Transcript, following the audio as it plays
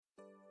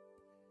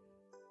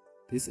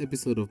This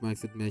episode of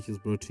Maxed Match is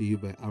brought to you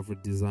by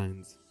Avra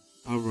Designs.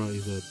 Avra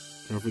is a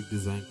graphic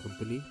design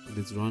company and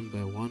it's run by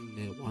one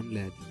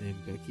lad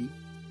named Becky.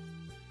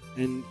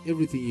 And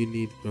everything you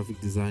need graphic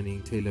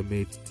designing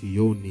tailor-made to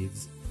your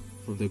needs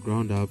from the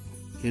ground up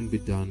can be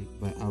done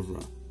by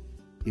Avra.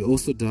 He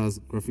also does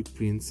graphic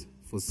prints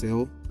for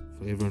sale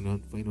for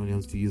anyone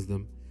else to use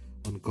them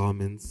on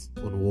garments,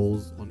 on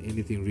walls, on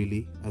anything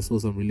really. I saw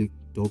some really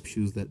dope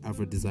shoes that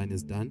Avra Design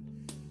has done.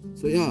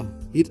 So yeah,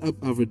 hit up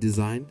Avra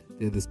Design.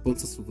 They're the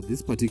sponsors for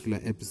this particular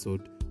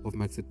episode of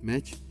Maxed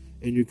Match,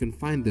 and you can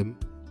find them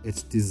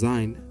at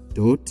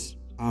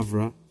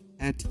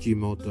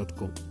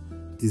design.avra@gmail.com.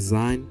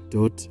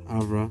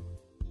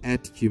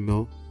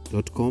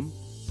 design.avra@gmail.com,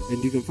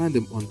 and you can find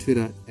them on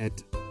Twitter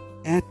at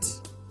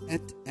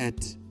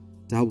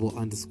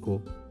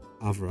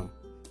 @_Avra.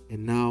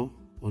 And now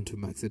on to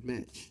Maxed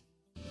Match.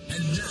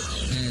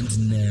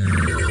 And now.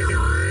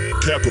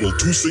 Capital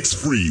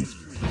 263.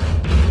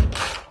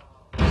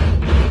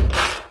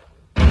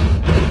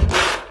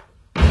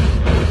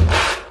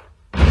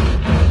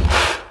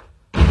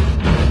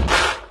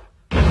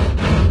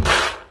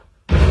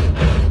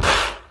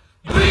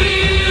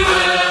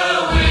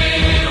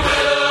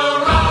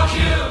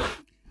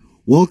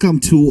 Welcome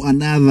to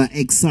another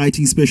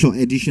exciting special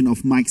edition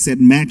of Mike Said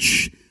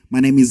Match. My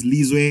name is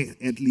Lizwe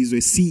at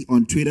Lizwe C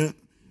on Twitter,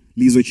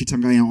 Lizwe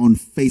Chitangaya on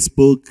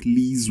Facebook,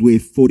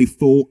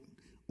 Lizwe44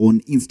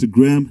 on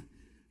Instagram,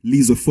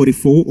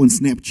 Lizwe44 on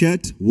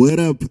Snapchat. What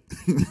up?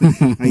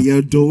 How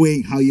y'all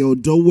doing?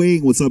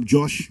 What's up,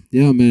 Josh?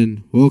 Yeah,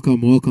 man.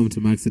 Welcome to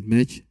Maxed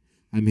Match.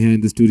 I'm here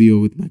in the studio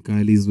with my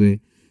guy Lizwe,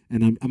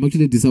 and I'm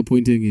actually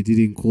disappointed he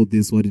didn't call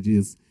this what it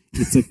is.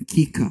 It's a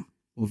kicker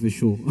of a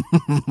show.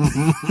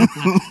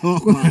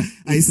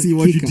 I see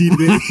what you did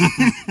there.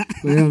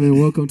 But yeah, man,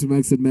 welcome to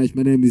Maxed Match.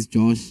 My name is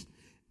Josh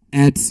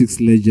at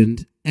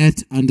 6legend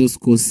at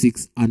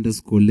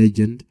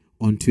 _6_legend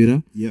on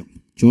Twitter. Yep.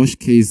 Josh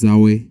K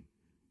Zawe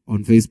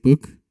on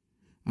Facebook.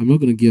 I'm not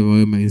gonna give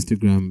away my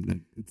Instagram.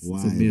 Like it's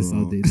a mess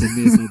out there. It's a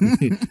mess out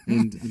there.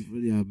 and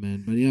yeah,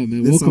 man. But yeah,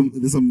 man. Welcome.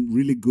 There's some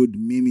really good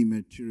meme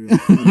material.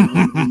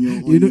 on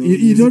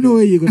you don't know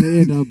where you're gonna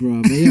end up,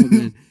 bro. But yeah,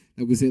 man.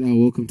 Like we said,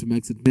 welcome to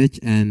Maxed Match,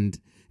 and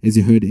as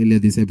you heard earlier,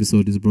 this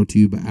episode is brought to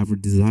you by Avra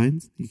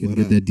Designs. You can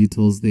get their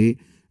details there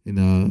in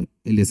the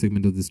earlier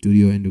segment of the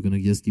studio, and we're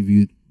gonna just give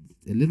you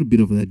a little bit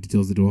of that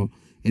details at the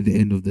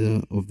end of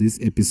this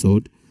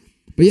episode.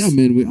 But yeah,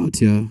 man, we're out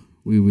here.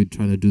 We're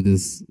trying to do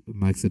this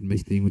Maxed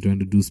Match thing. We're trying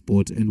to do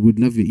sport, and we'd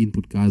love your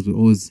input, guys. We're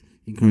always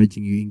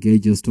encouraging you,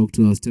 engage us, talk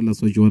to us, tell us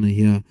what you want to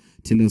hear,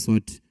 tell us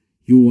what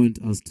you want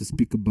us to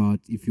speak about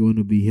if you want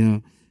to be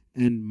here.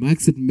 And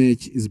Maxed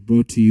Match is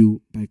brought to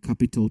you by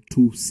Capital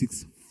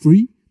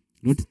 263,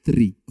 not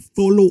 3.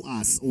 Follow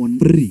us on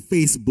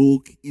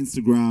Facebook,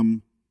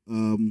 Instagram,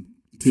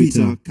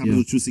 Twitter,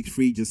 Capital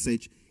 263. Just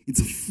search. It's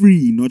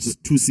free, not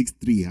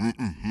 263.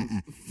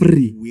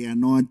 Free. We are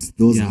not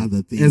those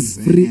other things. As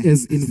free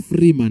as in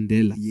free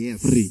Mandela.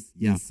 Yes. Free.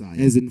 Yeah. Yes,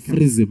 as in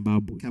free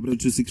Zimbabwe. Capital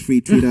 263,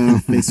 Twitter,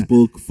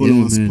 Facebook.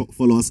 Follow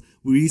us.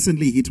 We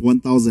recently hit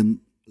 1,000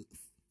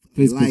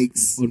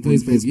 likes on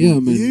Facebook. Yeah,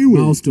 man.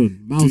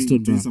 Milestone,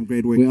 doing bro. Some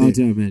great work. We're out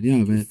here, man.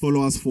 Yeah, man.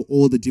 Follow us for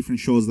all the different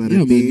shows that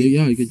are there. Man.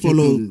 Yeah, you can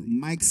follow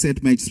Mike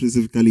Set Match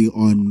specifically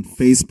on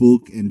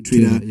Facebook and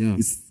Twitter.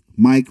 It's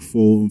Mike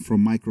from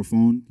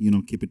microphone.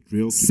 Keep it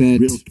real.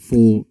 Set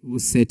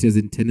as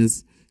in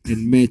tennis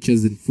and match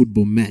as in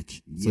football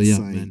match. So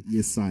man.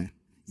 Yes, sir.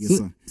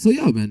 So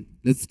yeah, man.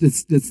 Let's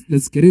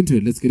get into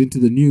it. Let's get into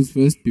the news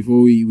first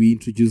before we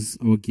introduce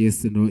our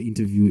guests and our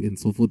interview and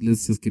so forth.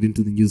 Let's just get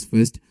into the news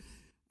first.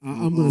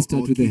 I'm going to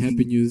start with the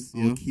happy news.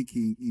 Our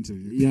kicking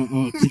interview. Yeah,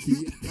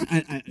 kicking.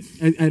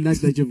 I like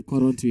that you've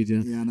caught on to it,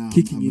 yeah?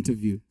 Kicking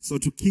interview. So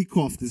to kick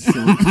off this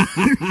show.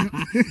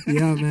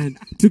 Yeah, man.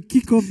 To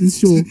kick off this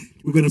show,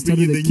 we're going to start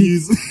with the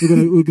news.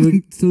 We're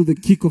going to start the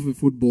kick off of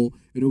football,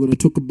 and we're going to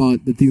talk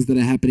about the things that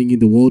are happening in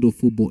the world of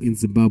football in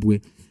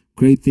Zimbabwe.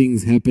 Great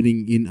things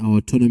happening in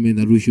our tournament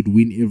that we should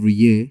win every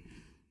year.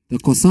 The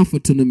COSAFA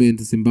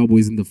tournament, Zimbabwe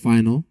is in the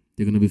final.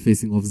 They're going to be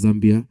facing off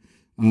Zambia.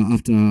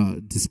 After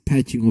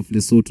dispatching of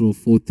Lesotho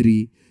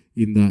 4-3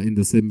 in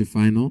the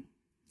semi-final.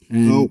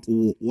 And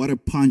what a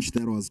punch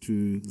that was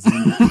to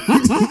Zambia.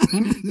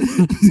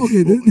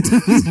 Okay,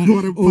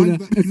 what a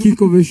punch a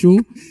kick of a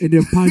show and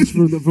a punch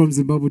from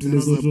Zimbabwe to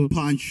Lesotho. Was a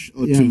punch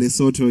to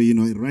Lesotho,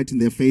 right in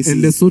their faces.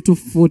 And Lesotho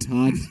fought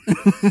hard.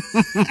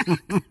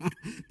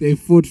 They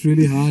fought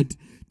really hard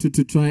to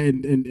try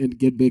and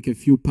get back a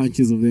few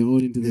punches of their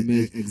own into the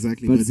match.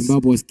 Exactly. But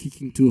Zimbabwe was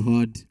kicking too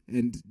hard,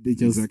 and they were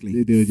just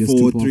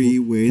 4-3.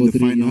 We're in the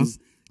finals.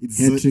 It's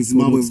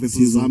Zimbabwe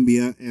versus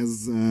Zambia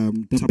as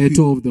the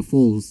battle of the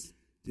falls.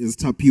 As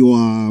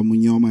Tapiwa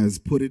Munyoma has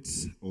put it.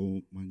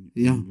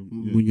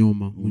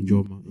 Munyoma.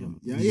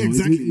 Yeah,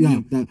 exactly.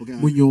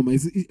 Munyoma.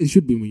 It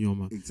should be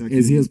Munyoma. Exactly.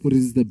 As he has put it,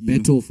 it's the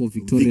battle for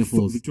Victoria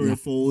Falls. Victoria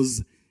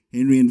Falls.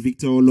 Henry and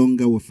Victor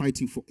Olonga were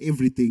fighting for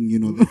everything,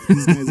 that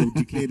these guys have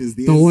declared as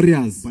theirs. The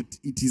Warriors. But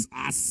it is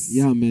us.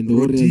 Yeah, man, the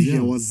Rhodesia Warriors.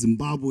 Yeah. was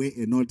Zimbabwe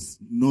and not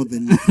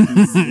Northern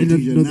Rhodesia. No,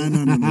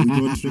 we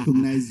don't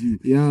recognize you.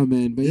 Yeah,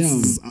 man. But This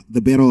is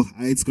the battle.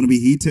 It's going to be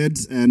heated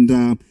and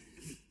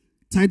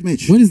tight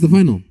match. When is the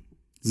final?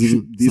 This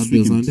Saturday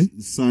or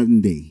weekend,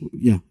 Sunday.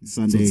 Yeah.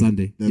 Sunday. So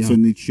Sunday. That's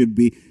when it should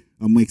be.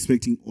 I'm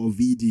expecting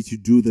Ovidi to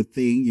do the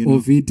thing.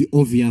 Ovidi,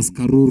 Obvious,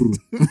 Karuru.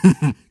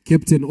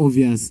 Captain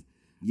Obvious.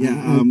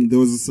 Yeah, there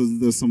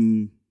was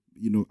some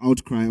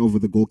outcry over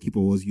the goalkeeper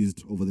was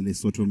used over the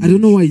Lesotho match. I don't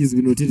know why he's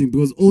been rotating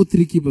because all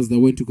three keepers that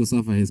went to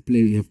Kosafa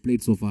have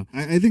played so far.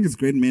 I think it's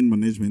great man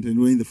management and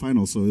we're in the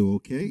final, so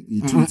okay.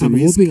 I'm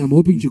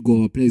hoping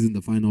Chigowa plays in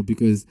the final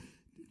because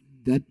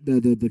that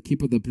the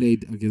keeper that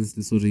played against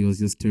Lesotho was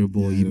just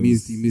terrible. Yeah,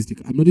 he missed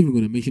it. I'm not even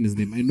going to mention his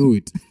name. I know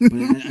it, but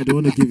I don't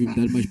want to give him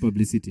that much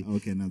publicity.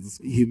 Okay, now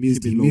he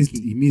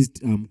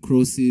missed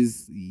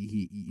crosses.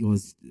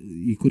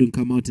 He couldn't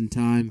come out in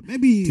time.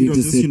 Maybe it was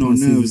just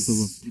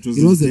nerves. It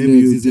was the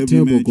nerves. He's a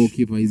terrible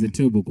goalkeeper. He's a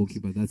terrible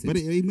goalkeeper. That's it. But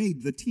he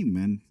made the team,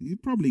 man.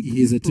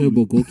 He's a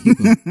terrible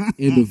goalkeeper.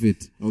 End of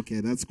it.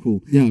 Okay, that's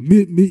cool. Yeah,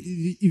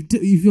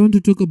 if you want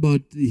to talk about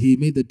he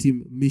made the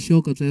team,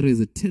 Michel Katero is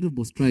a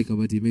terrible striker,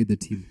 but he made the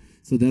team.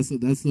 So that's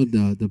not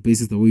the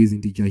basis that we're using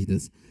to judge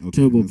this. Okay,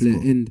 terrible player.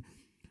 Cool. And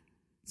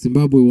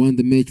Zimbabwe won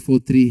the match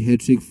 4-3,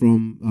 hat-trick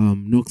from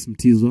Knox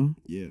Mtizwa.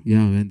 Yeah,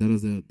 man, that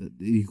was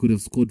he could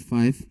have scored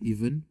 5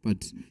 even,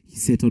 but he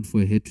set out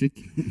for a hat-trick.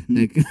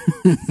 like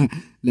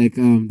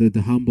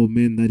the humble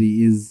man that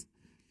he is.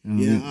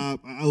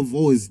 I've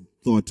always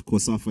thought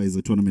Kosafa is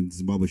a tournament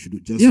Zimbabwe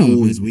should just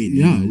always win.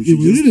 Yeah, we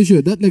really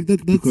should.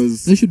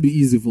 That should be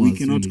easy for us. We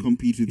cannot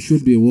compete with. It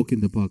should be a walk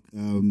in the park.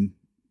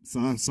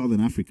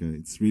 Southern Africa,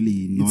 it's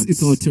really not.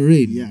 It's our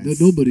terrain. Yeah,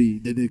 nobody.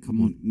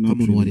 Come on,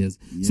 really. Warriors.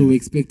 Yeah. So we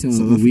expect a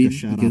win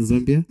against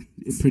Zambia.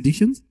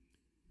 Predictions?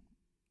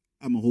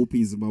 I'm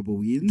hoping Zimbabwe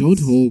wins.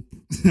 Don't hope.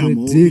 I'm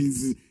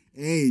hoping.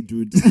 Hey,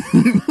 dude,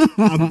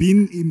 I've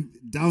been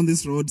down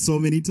this road so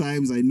many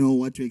times. I know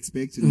what to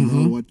expect and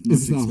know what not to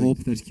expect. It's the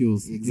hope that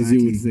kills, exactly. as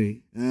you would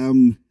say.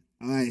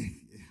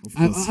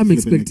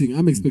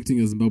 I'm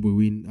expecting a Zimbabwe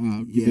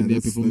win, given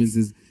their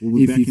performances.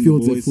 If he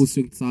fields a full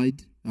strength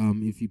side,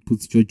 if he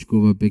puts George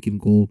Gova back in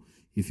goal,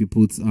 if he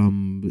puts a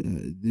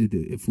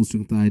full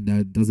strength side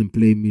that doesn't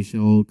play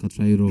Michel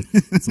Catrairo,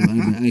 so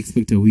I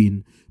expect a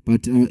win.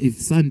 But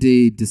if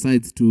Sunday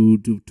decides to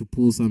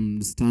pull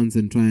some stunts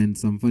and try and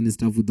some funny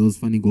stuff with those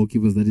funny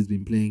goalkeepers that he's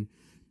been playing,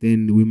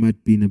 then we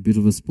might be in a bit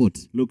of a spot.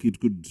 Look, it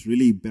could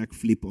really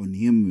backflip on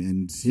him,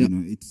 and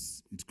it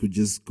could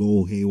just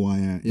go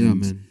haywire. Yeah,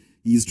 man.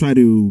 He's trying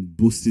to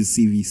boost his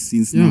CV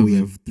since now we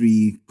have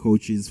 3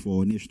 coaches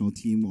for national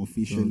team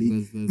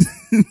officially. So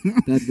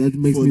that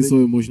makes me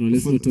so emotional.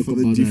 Let's not talk about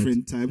that. For the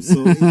different types.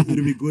 So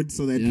it'll be good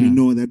so that we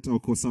know that our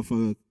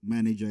Kosafa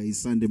manager is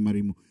Sunday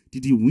Marimo.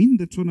 Did he win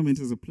the tournament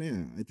as a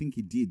player? I think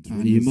he did.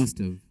 He must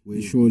have.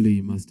 Surely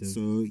he must have.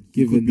 So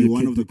he could be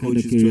one of the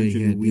coaches to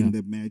actually win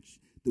the match.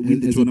 Win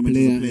the tournament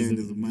as a player and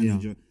as a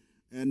manager. Yeah.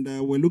 And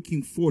we're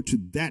looking forward to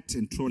that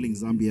and trolling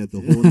Zambia the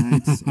whole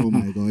night. Oh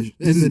my gosh!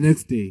 And the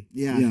next day,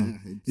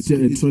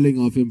 it's trolling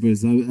our favorite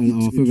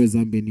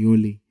Zambian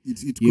Yoli. It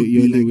could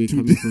be like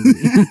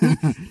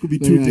it could be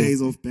 2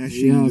 days of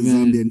bashing the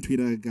Zambian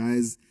Twitter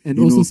guys. And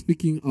also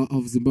speaking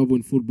of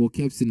Zimbabwean football,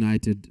 Caps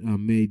United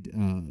made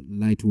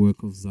light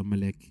work of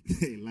Zamalek.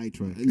 Light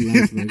work.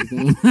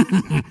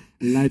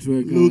 Light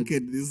work. Look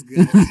at this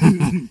guy.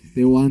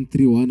 They won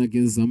 3-1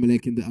 against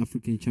Zamalek in the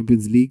African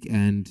Champions League,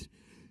 and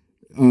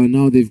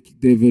now they've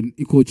an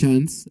equal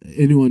chance.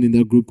 Anyone in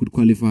that group could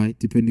qualify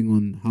depending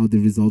on how the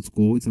results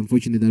go. It's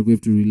unfortunate that we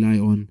have to rely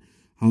on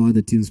how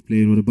other teams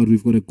play, but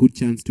we've got a good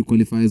chance to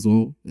qualify as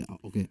well.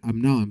 Okay,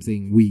 I'm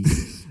saying we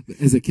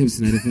as a Caps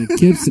United fan.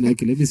 Caps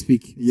United, let me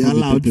speak. You're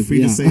allowed,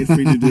 free to say it,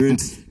 free to do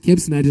it.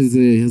 Caps United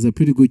has a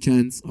pretty good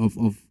chance of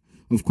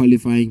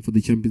qualifying for the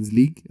Champions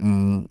League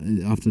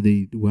after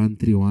they won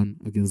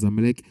 3-1 against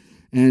Zamalek.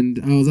 And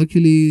I was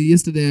actually,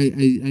 yesterday,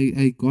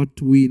 I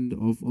got wind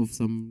of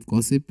some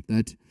gossip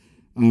that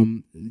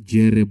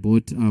Jere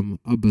bought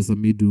Abbas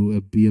Hamidu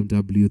a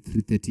BMW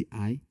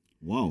 330i.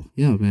 Wow.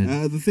 Yeah,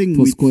 man. The thing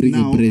for scoring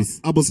now, a brace.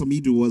 Abbas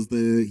Hamidu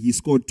he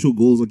scored 2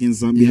 goals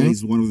against Zambia. Yeah.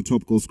 He's one of the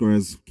top goal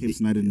scorers Cape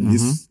United in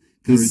this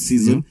current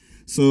season. Yeah.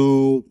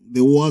 So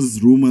there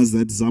was rumors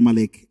that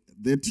Zamalek,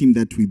 their team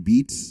that we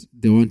beat,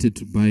 they wanted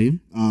to buy him.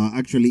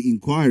 Actually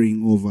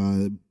inquiring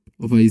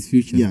over his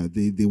future. Yeah,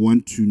 they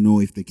want to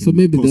know if they can. So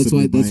maybe that's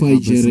why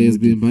Jerry has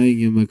been buying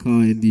him a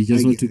car, and he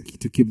just wants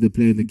to keep the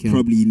player in the camp.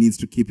 Probably he needs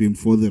to keep him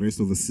for the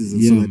rest of the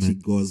season, so that he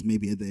goes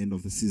maybe at the end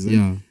of the season.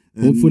 Yeah,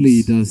 and hopefully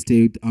he does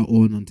stay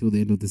on until the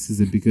end of the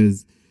season,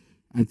 because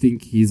I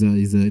think he's an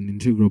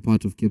integral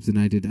part of Cape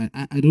United.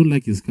 I don't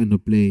like his kind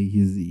of play.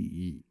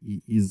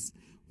 He's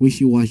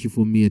wishy-washy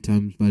for me at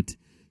times, but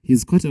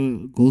he's quite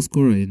a goal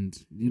scorer, and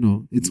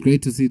it's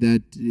great to see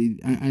that.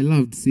 I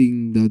loved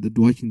seeing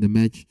watching the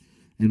match.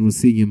 And we're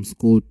seeing him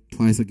score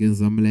twice against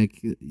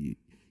Zamalek.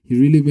 he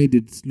really made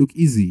it look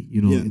easy,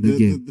 in the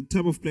game. The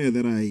type of player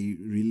that I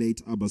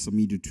relate Abbas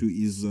Hamidu to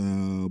is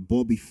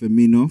Bobby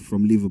Firmino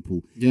from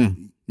Liverpool. Yeah.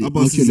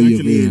 Abbas is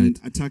actually an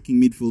attacking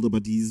midfielder,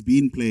 but he's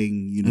been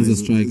playing, as a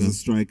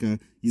striker.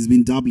 He's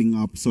been doubling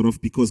up, sort of,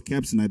 because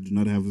Caps and I do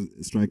not have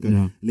a striker.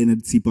 Yeah.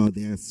 Leonard Tsipa,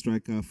 their best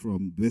striker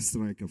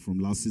from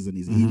last season,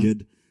 is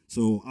injured.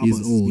 So Abbas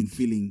has been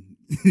feeling,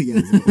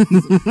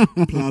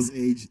 plus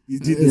age. He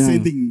did the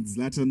same thing.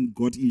 Zlatan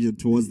got injured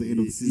towards the end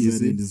of the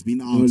season and has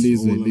been out. No,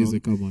 Lizzie,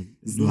 come on.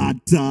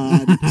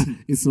 Zlatan.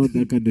 It's not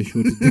that kind of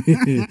show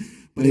today.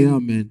 But yeah,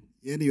 man.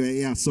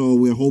 Anyway, so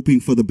we're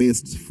hoping for the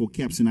best for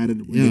Caps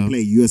United when they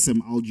play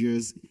USM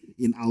Algiers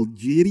in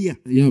Algeria.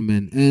 Yeah,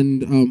 man.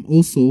 And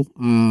also,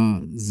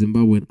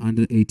 Zimbabwean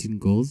under 18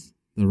 girls,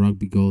 the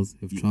rugby girls,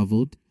 have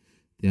traveled.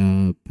 They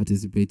are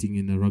participating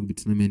in a rugby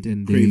tournament,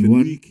 and they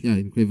won. Yeah,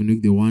 in Craven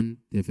Week, they won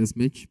their first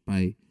match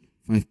by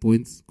 5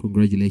 points.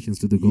 Congratulations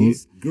to the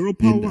girls. Girl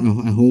power.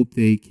 And I hope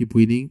they keep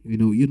winning.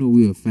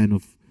 We're a fan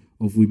of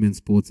women's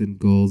sports and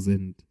girls,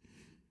 and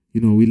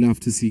we love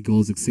to see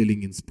girls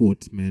excelling in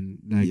sport, man.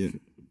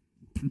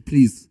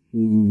 Please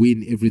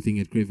win everything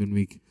at Craven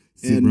Week.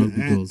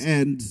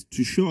 And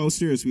to show how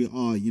serious we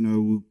are,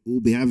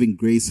 we'll be having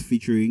Grace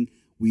featuring.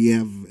 We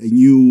have a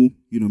new,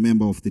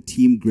 member of the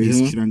team,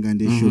 Grace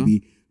Chirangande. She'll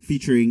be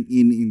featuring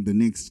in the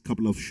next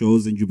couple of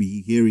shows, and you'll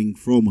be hearing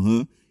from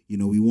her.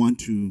 We want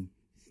to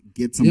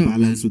get some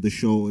balance with the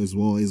show, as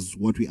well as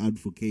what we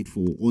advocate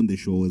for on the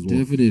show as well.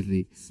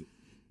 Definitely.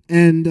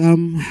 And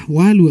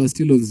while we are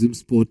still on Zim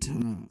Sport,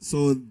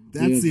 so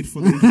that's it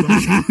for the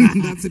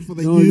introduction. That's it for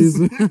the news.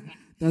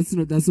 That's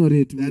not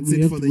it. We have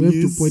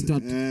to point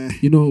out.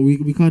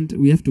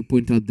 We have to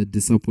point out the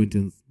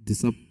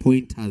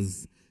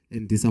disappointers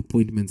and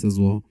disappointments as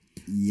well.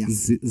 Yeah.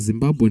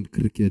 Zimbabwean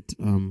cricket.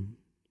 I'm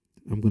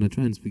gonna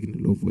try and speak in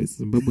a low voice.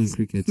 Zimbabwean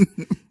cricket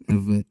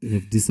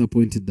have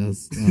disappointed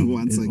us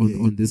once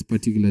again on this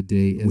particular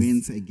day.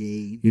 Once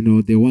again,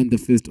 they won the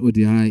first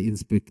ODI in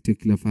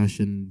spectacular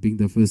fashion, being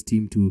the first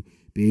team to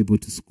be able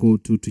to score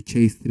to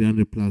chase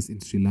 300 plus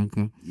in Sri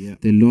Lanka. Yeah.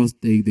 They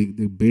lost. They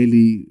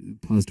barely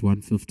passed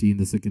 150 in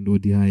the second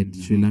ODI, and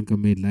Sri Lanka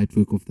made light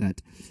work of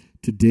that.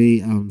 Today,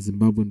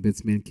 Zimbabwean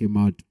batsmen came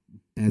out.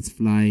 Bats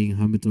flying.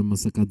 Hamilton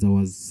Masakadza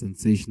was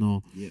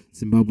sensational. Yeah.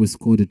 Zimbabwe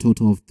scored a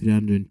total of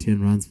 310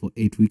 runs for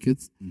 8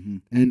 wickets. Mm-hmm.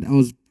 And I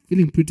was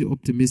feeling pretty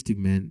optimistic,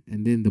 man.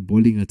 And then the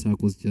bowling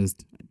attack was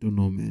just, I don't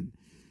know, man.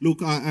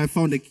 Look, I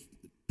found a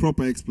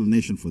proper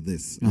explanation for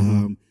this.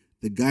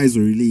 The guys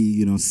were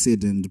really,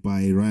 saddened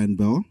by Ryan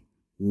Bell,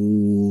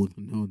 who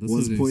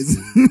was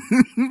poisoned.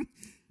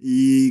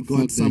 He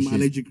got some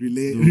allergic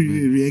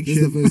reaction. This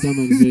is the first time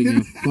I'm hearing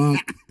it.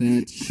 Fuck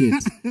that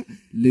shit.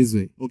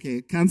 Lizzie.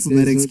 Okay, cancel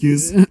that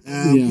excuse.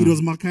 It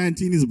was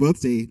Makayantini's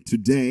birthday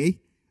today.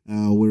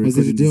 Was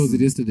it today or was it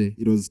yesterday?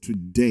 It was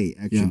today,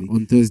 actually. Yeah,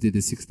 on Thursday, the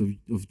 6th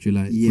of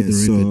July. Yeah, for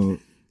the record.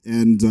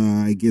 And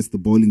I guess the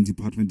bowling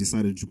department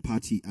decided to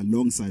party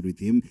alongside with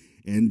him,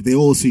 and they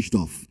all switched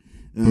off.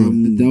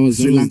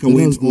 Sri Lanka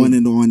went on,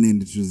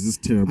 and it was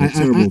just terrible.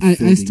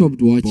 I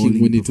stopped watching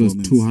when it was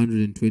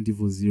 220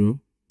 for 0.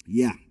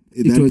 Yeah,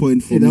 at that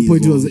point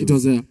it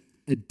was a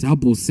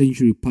double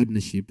century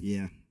partnership.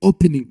 Yeah,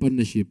 opening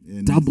partnership,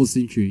 and double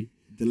century.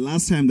 The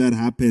last time that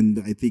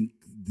happened, I think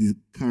the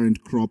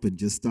current crop had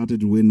just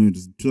started when it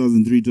was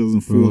 2003,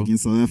 2004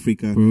 against South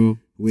Africa.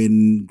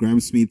 When Graham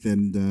Smith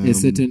and a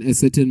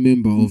certain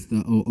member of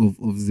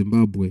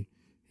Zimbabwe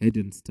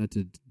hadn't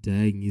started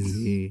dyeing his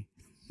hair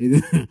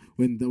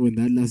when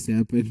that last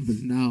happened, but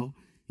now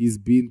he's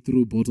been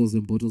through bottles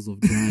and bottles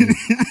of dye.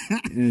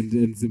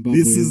 and Zimbabwe.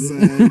 This is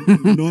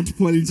not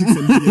politics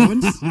and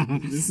beyond.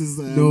 This is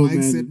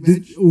mindset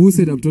match. Who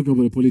said I'm talking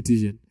about a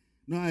politician?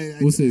 No, I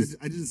Who says?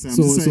 I didn't say. I'm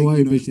so just saying, so why are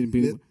you mentioning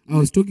people? I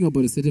was talking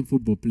about a certain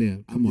football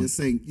player. I'm just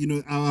saying,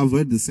 I've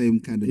heard the same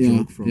kind of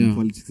joke from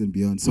politics and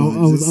beyond. So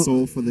I just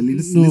saw for the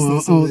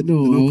listeners.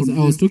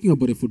 I was talking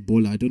about a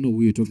footballer. I don't know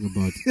who you're talking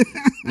about.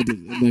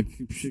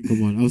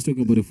 Come on. I was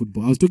talking about a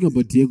football. I was talking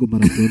about Diego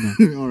Maradona.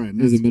 All right.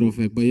 As a matter of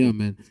fact, but yeah,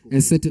 man, a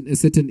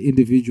certain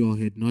individual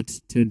had not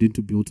turned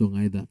into Biltong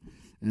either.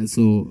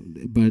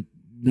 But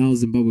now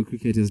Zimbabwe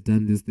cricket has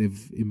done this.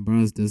 They've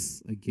embarrassed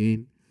us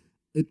again.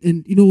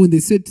 And when they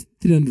said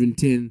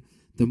 310,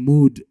 the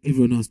mood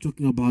everyone was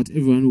talking about,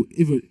 even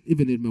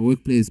in my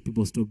workplace,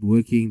 people stopped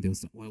working. They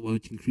were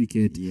watching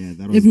cricket. Yeah,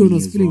 that was everyone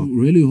was feeling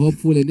really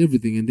hopeful and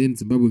everything. And then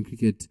Zimbabwean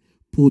cricket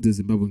pulled the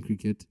Zimbabwean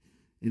cricket.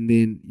 And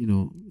then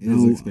now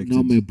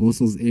my boss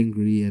was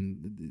angry,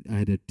 and I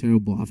had a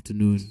terrible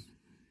afternoon.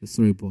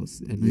 Sorry,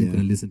 boss. I know you're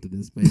gonna listen to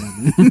this, but yeah,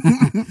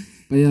 man.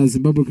 But yeah,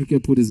 Zimbabwe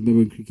cricket pulled the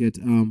Zimbabwean cricket.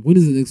 When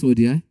is the next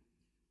ODI?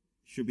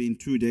 Should be in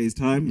 2 days'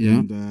 time. Yeah.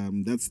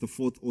 And that's the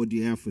 4th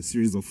ODI for a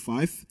series of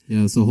 5.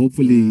 Yeah, so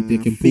hopefully they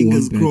can pull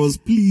one back. Fingers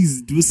crossed.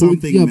 Please do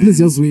something. Yeah, please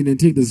just win and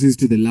take the series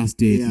to the last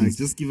day. Yeah,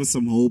 just give us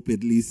some hope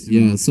at least.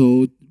 Yeah,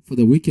 so for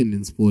the weekend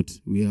in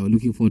sport, we are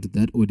looking forward to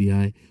that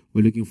ODI.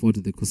 We're looking forward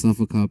to the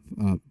COSAFA Cup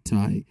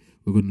tie.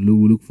 We're going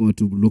to look forward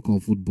to local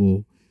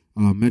football.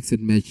 Max said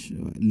match,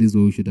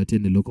 Lizzo, we should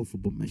attend a local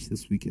football match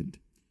this weekend.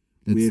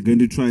 We are going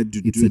to try to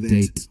do It's a that.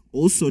 date.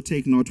 Also,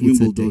 take note, It's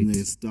a Wimbledon. date.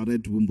 They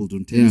started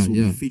Wimbledon tennis. Yeah,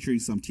 We'll yeah. be featuring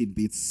some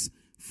tidbits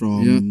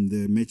from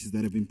the matches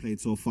that have been played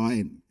so far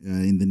in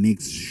the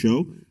next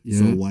show. Yeah.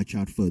 So watch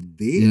out for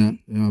that.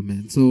 Yeah,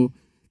 man. So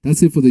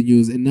that's it for the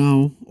news. And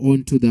now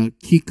on to the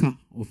kicker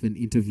of an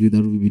interview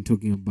that we've been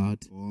talking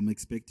about. Oh, I'm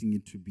expecting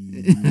it to be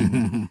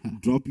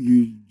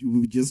you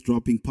were just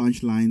dropping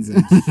punchlines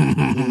and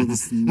all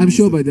this. I'm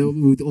sure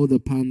with all the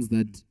puns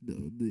that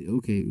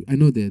okay, I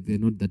know they're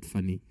not that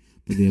funny,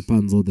 but their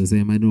puns all the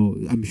same.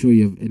 I'm sure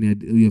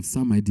you have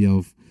some idea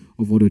of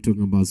what we're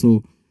talking about.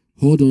 So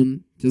hold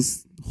on,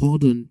 just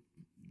hold on,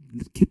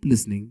 keep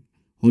listening.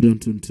 Hold on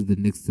to the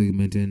next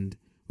segment, and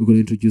we're gonna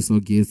introduce our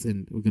guests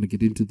and we're gonna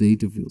get into the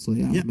interview. So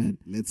yeah, man,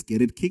 let's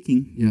get it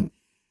kicking. Yeah.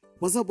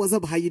 What's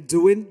up? How you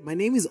doing? My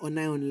name is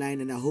Onai Online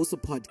and I host a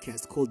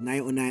podcast called Nai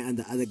Onai and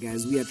the Other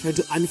Guys. We are trying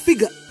to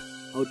unfigure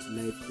out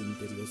life in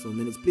 30 or so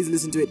minutes. Please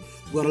listen to it.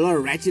 We've got a lot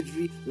of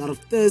ratchetry, a lot of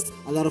thirst,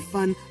 a lot of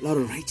fun, a lot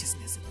of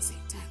righteousness at the same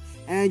time.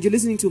 And you're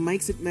listening to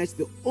Mike's It Match,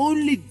 the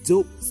only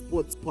dope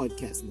sports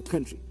podcast in the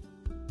country.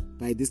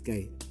 By this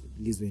guy,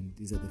 Liswin.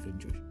 These are the friend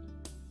Josh.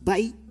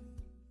 Bye.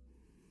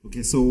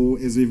 Okay, so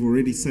as we've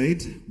already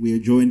said, we are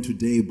joined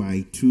today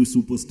by two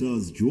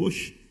superstars.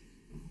 Josh,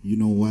 you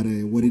know what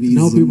it is.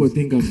 Now people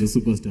think I'm the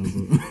superstar,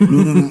 bro.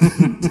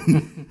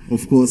 No.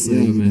 Of course,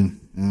 man.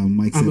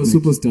 Mike I'm a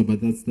superstar,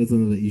 but that's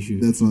another issue.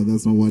 That's not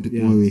why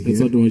we're here. That's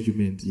not what you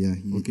meant. Yeah.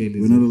 Okay,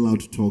 we're not allowed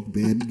to talk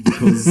bad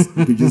because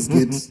we could just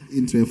get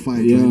into a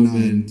fight right now,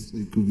 and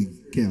it could be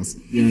chaos.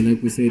 Yeah,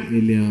 like we said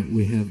earlier,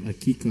 we have a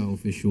kicker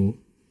of a show,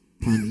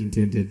 pun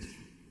intended.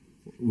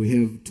 We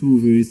have two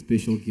very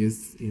special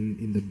guests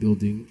in the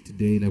building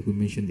today, like we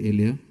mentioned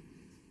earlier.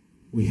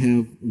 We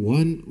have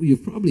one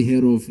you've probably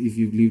heard of if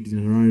you've lived in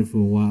Harare for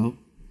a while.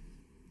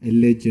 A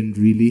legend,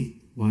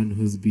 really. One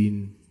who's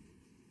been...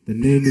 The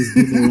name has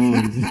been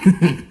around.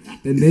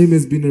 The name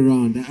has been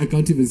around. I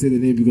can't even say the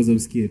name because I'm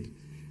scared.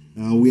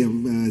 We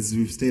have, as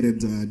we've stated,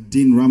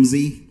 Dean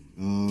Ramsey,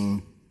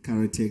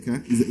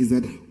 Karateka. Is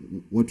that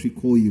what we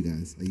call you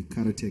guys? Are you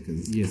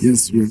Karatekas?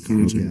 Yes, we're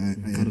Karateka.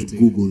 Okay, I had to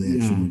Google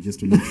that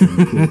just to make sure.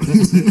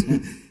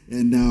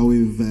 And now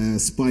with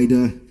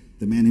Spider,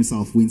 the man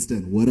himself,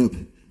 Winston. What up?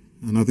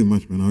 Nothing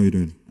much, man. How are you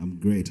doing? I'm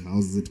great.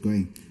 How's it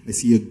going? I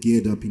see you're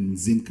geared up in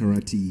Zim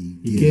Karate.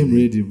 He came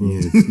ready, bro.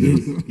 Yes.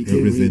 He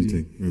came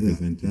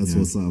representing. That's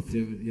what's up.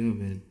 Yeah,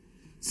 man.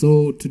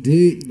 So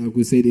today, like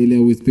we said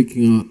earlier, we're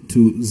speaking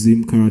to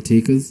Zim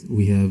Karatekas.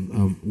 We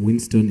have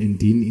Winston and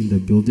Dean in the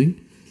building.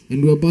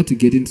 And we're about to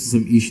get into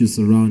some issues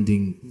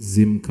surrounding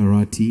Zim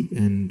Karate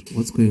and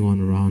what's going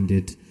on around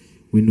it.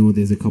 We know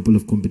there's a couple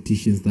of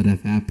competitions that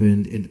have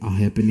happened and are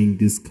happening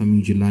this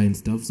coming July and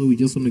stuff. So we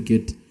just want to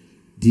get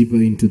deeper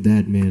into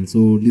that, man. So,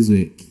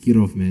 Lizwe, kick it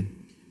off, man.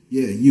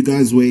 Yeah, you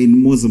guys were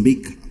in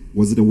Mozambique.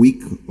 Was it a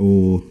week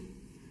or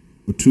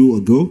two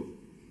ago?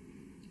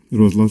 It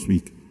was last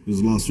week. It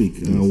was last week.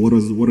 Yes. What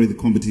are the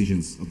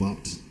competitions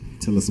about?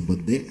 Tell us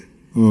about that.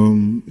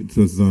 It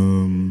was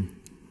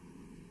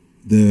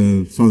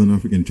the Southern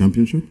African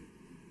Championship.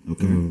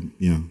 Okay.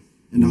 Yeah.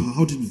 And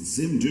how did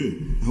Zim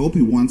do? I hope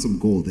he won some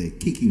gold there,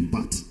 kicking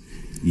butt.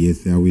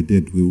 Yes, yeah, we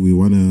did. We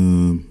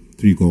won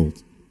 3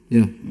 golds.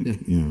 Yeah.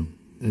 Yeah.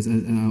 I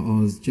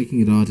was checking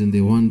it out, and they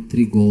won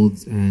 3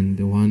 golds, and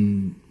they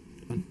won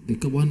like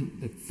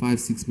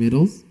 5-6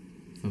 medals,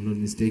 if I'm not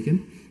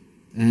mistaken.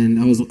 And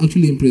I was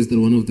actually impressed that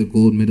one of the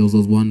gold medals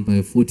was won by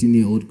a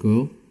 14-year-old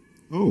girl.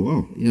 Oh,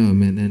 wow. Yeah,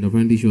 man. And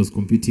apparently she was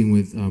competing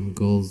with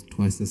girls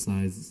twice the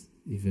size,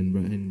 even.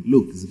 And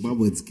look,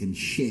 Zimbabweans can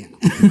share.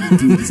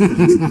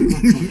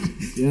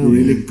 Yeah, we're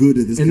really good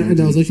at this. And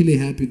I was actually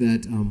happy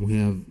that we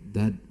have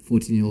that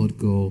 14-year-old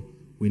girl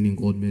winning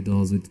gold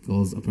medals with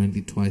girls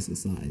apparently twice the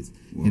size.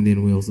 Wow. And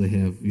then we also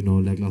have,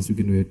 like last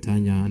weekend we had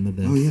Tanya,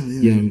 another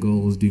young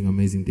girl who's doing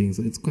amazing things.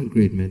 So it's quite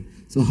great, man.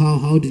 So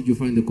how did you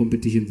find the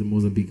competitions in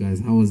Mozambique, guys?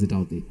 How was it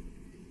out there?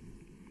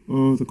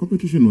 The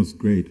competition was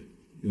great.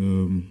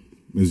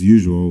 As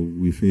usual,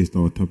 we faced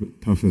our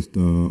toughest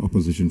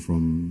opposition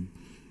from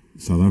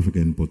South Africa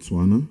and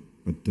Botswana.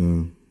 But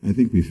I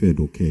think we fared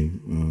okay,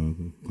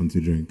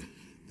 considering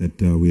that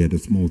we had a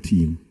small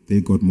team. They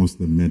got most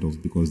of the medals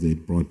because they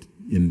brought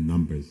in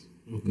numbers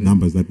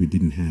that we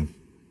didn't have,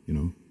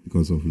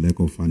 because of lack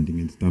of funding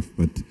and stuff.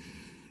 But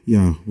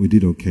yeah, we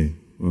did okay.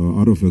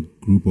 Out of a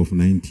group of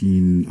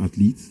 19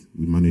 athletes,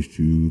 we managed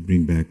to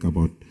bring back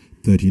about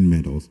 13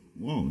 medals.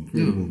 Wow,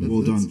 incredible. Yeah,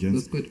 well done,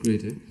 gents. That's quite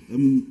great, eh?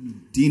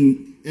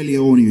 Dean, earlier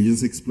on you were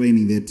just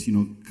explaining that,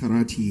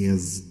 karate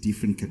has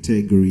different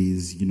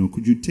categories.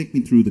 Could you take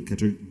me through the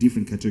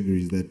different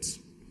categories that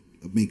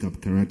make up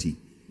karate?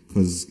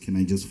 Because can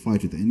I just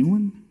fight with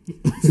anyone?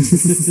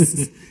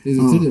 There's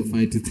not a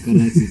fight, it's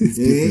karate.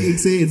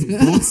 It's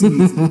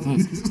boxing.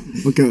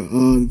 Okay,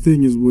 the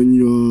thing is when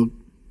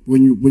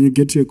you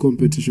get to a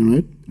competition,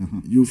 right?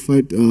 You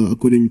fight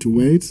according to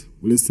weight.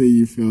 Let's say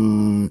if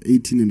you're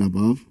 18 and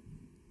above,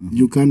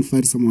 you can't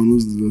fight someone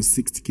who's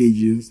 60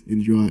 kgs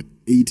and you are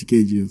 80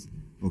 kgs.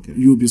 Okay.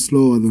 You'll be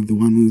slower than the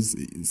one who's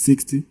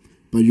 60,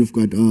 but you've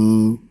got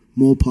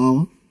more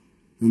power.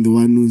 and the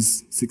one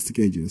who's 60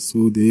 kgs.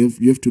 So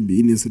you have to be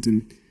in a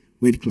certain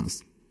weight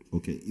class.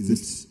 Okay, is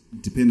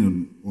it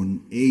dependent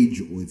on age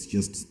or it's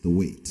just the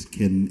weight?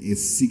 Can a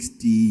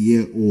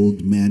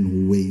 60-year-old man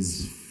who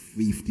weighs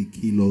 50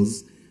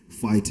 kilos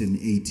fight an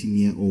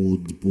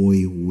 18-year-old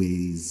boy who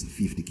weighs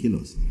 50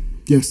 kilos?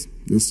 Yes,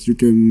 you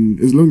can.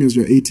 As long as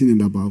you're 18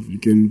 and above, you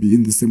can be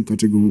in the same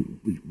category.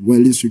 Well,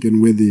 at least you can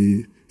weigh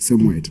the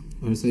same weight.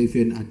 Also, if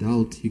you're an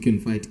adult, you can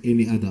fight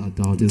any other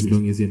adult as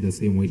long as you're in the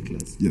same weight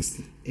class. Yes.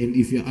 And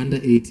if you're under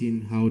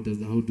 18, how do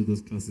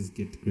those classes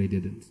get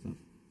graded and stuff?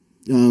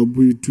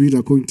 We do it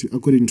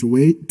according to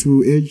weight,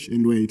 to age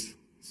and weight.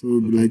 So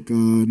like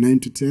 9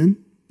 to 10,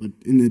 but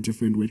in a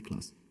different weight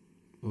class.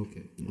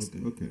 Okay. Yes.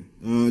 Okay.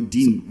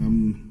 Dean,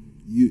 I'm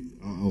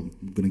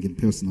gonna get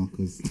personal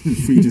because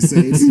free to say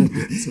it.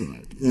 It's all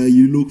right.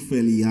 You look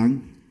fairly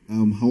young.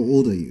 How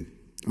old are you?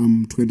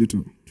 I'm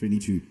 22.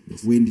 22.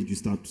 Yes. When did you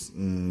start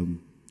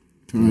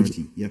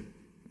karate? Yeah.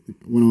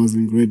 When I was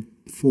in grade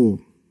 4.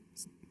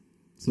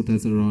 So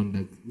that's around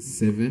like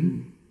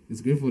 7.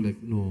 It's grade 4,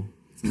 like no.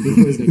 Grade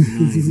 4 is like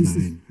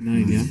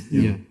 9.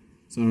 Yeah.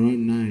 So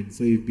around 9.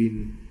 So you've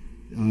been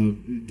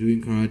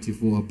doing karate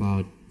for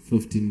about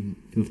 15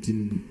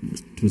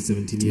 to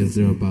 17 years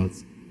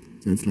thereabouts.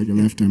 So it's like a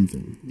lifetime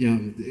thing. Yeah,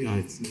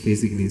 it's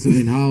basically. So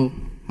and how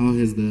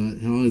has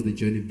the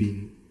journey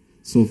been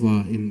so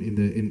far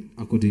in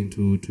according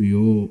to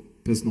your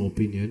personal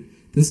opinion?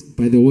 This,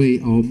 by the way,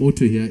 our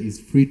motto here is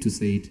free to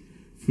say it,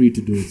 free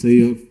to do it. So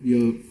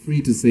you're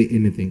free to say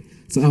anything.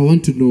 So I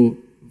want to know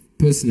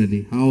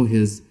personally, how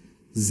has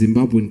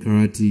Zimbabwean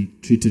karate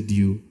treated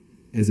you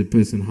as a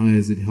person? How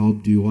has it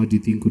helped you? What do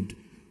you think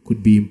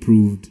could be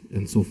improved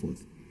and so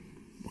forth?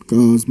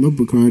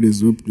 Zimbabwean karate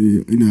has helped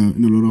me in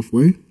a lot of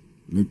way.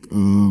 Like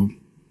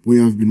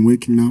where I've been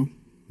working now.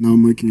 Now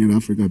I'm working at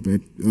Africa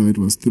Bet. It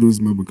was through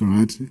Zimbabwe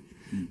Karate.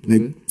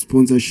 Like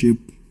sponsorship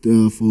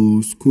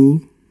for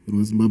school. It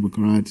was Zimbabwe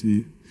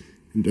Karate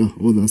and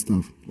all that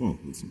stuff. Wow,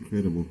 that's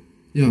incredible.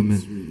 Yeah,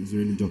 man. It's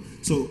really dope.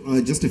 So,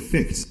 just a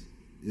fact.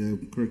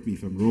 Correct me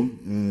if I'm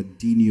wrong.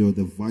 Dean, you're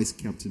the vice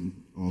captain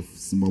of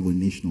Zimbabwe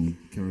national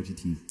karate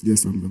team.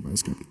 Yes, I'm the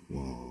vice captain.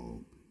 Wow.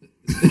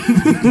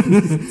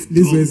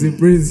 This was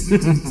impressed.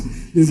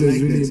 This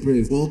was really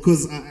impressed. Well,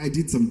 because I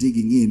did some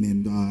digging in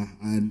and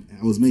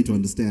I was made to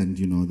understand,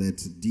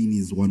 that Dean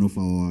is one of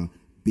our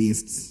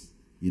best,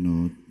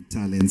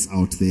 talents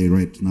out there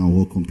right now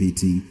who are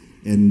competing.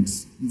 And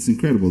it's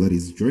incredible that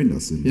he's joined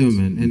us. Yeah,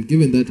 man. And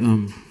given that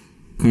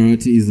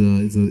karate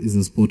is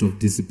a sport of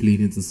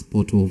discipline, it's a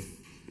sport of,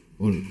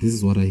 well, this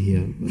is what I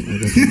hear.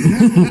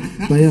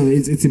 But yeah,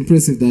 it's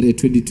impressive that at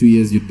 22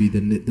 years you'd be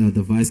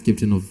the vice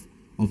captain of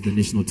the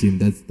national team.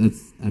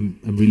 I'm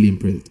really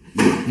impressed.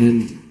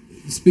 And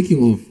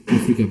speaking of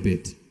Africa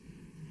Bet,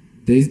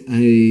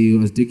 I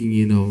was digging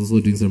in. I was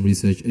also doing some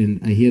research, and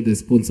I hear they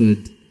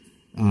sponsored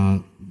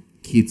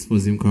kids for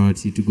Zim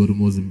Karate to go to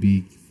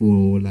Mozambique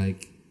for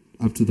like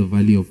up to the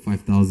value of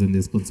 5,000.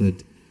 They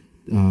sponsored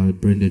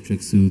branded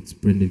tracksuits,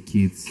 branded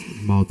kits,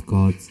 mouth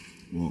guards,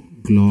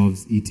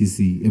 gloves,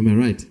 etc. Am I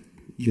right?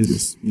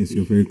 Yes,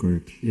 you're very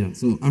correct. Yeah,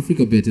 so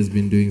Africa Bet has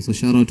been doing, so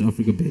shout out to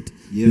Africa Bet.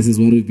 Yeah. This is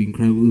what we've been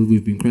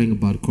crying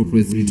about.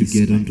 Corporates need to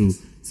get onto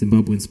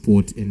Zimbabwean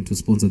sport and to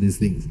sponsor these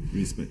things.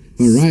 Respect.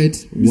 But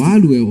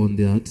while we're on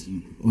that,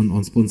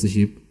 on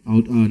sponsorship,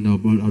 I'd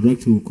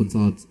like to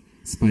consult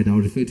Spider. I'll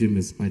refer to him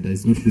as Spider.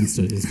 It's not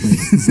Winston, it's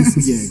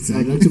Spider. Yeah, exactly.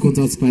 I'd like to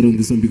consult Spider on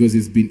this one because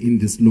he's been in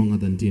this longer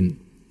than Dean.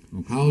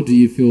 Okay. How do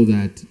you feel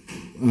that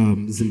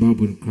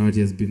Zimbabwean karate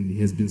has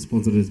been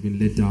sponsored, has been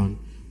let down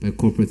by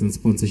corporates and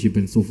sponsorship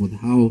and so forth?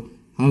 How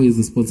is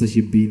the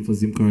sponsorship been for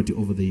Zim Karate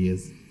over the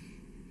years?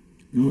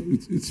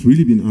 It's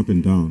really been up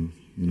and down.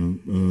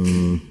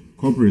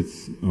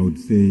 Corporates, I would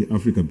say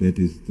Africa Bet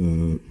is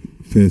the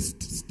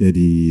first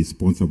steady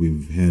sponsor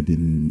we've had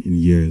in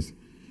years.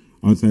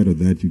 Outside of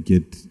that, you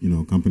get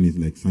companies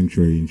like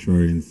Sanctuary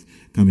Insurance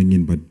coming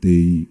in, but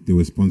they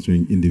were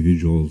sponsoring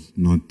individuals,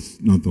 not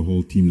the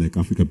whole team like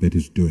Africa Bet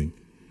is doing.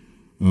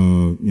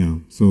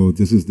 So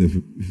this is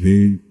the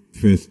very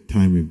first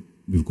time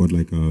we've got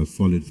like a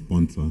solid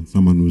sponsor,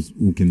 someone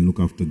who can look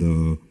after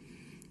the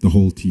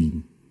whole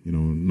team.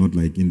 Not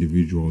like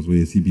individuals where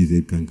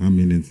CBZ can come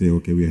in and say,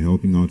 okay, we are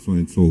helping out so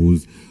and so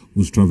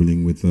who's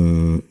traveling with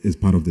as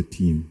part of the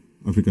team.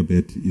 Africa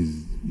Bet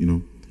is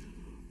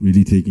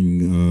really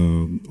taking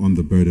on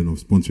the burden of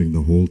sponsoring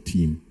the whole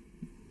team.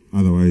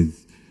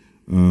 Otherwise,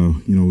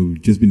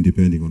 we've just been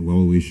depending on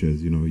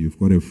well-wishers. You've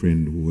got a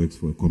friend who works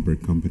for a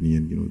corporate company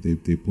and,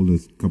 they pull a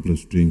couple of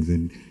strings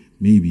and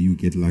maybe you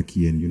get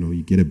lucky and,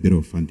 you get a bit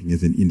of funding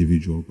as an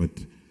individual.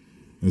 But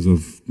as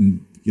of,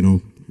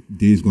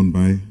 days gone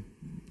by,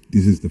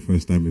 this is the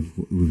first time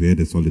we've had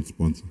a solid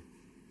sponsor.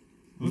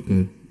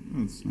 Okay.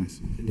 That's nice.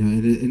 Yeah,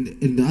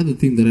 and the other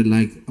thing that I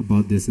like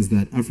about this is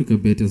that Africa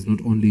Bet has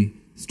not only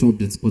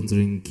stopped at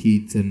sponsoring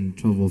kids and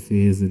travel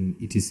fairs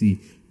and etc.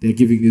 They're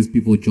giving these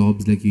people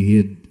jobs, like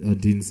you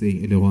heard Dean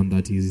saying earlier on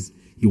that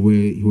he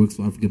works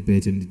for Africa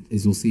Bet, and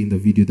as you'll see in the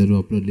video that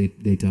we'll upload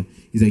later,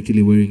 he's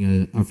actually wearing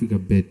an Africa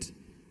Bet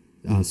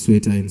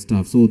sweater and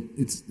stuff. So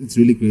it's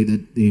really great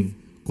that they've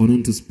gone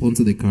on to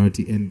sponsor the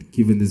karate and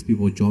given these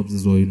people jobs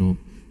as well.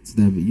 So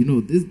that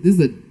this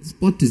the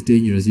sport is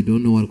dangerous. You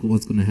don't know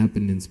what's going to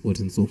happen in sport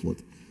and so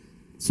forth.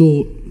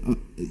 So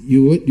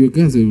you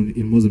guys were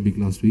in Mozambique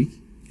last week,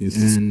 Yes.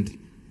 and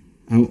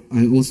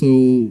I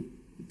also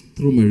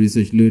through my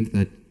research learned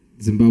that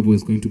Zimbabwe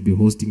is going to be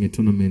hosting a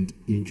tournament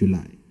in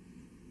July.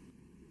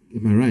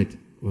 Am I right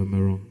or am I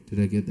wrong? Did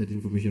I get that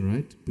information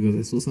right? Because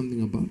I saw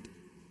something about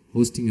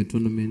hosting a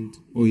tournament.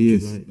 Oh,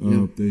 yes.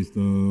 July. There's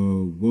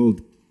the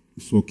World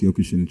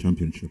Sokyokushin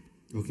Championship.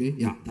 Okay,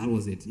 yeah, that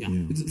was it. Yeah.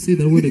 Yeah. Say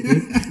that word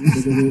again.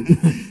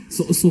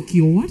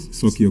 Sokyo what?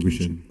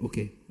 Sokyokushin.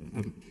 Okay.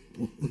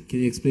 Can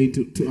you explain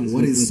to us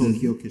What is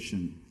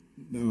Sokyokushin?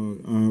 No,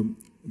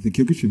 the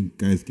Kyokushin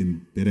guys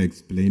can better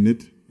explain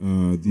it.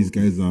 These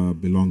guys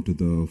belong to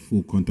the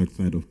full contact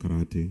side of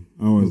karate.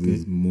 Ours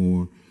is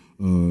more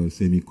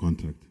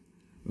semi-contact.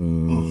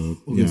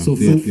 Okay, yeah, so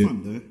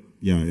Fun, though.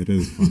 yeah, it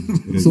is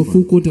fun. It is So fun.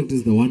 full contact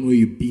is the one where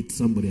you beat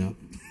somebody up.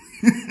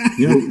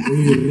 Yeah, Where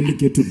you really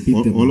get to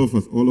beat them all up.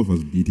 of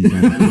us beat each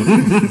other.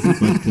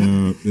 But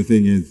the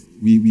thing is,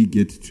 we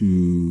get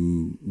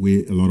to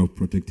wear a lot of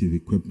protective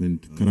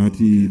equipment.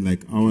 Karate,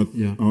 like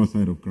our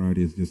side of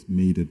karate, has just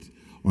made it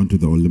onto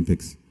the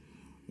Olympics.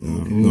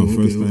 The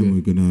first time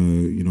we're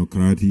gonna,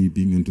 karate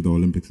being into the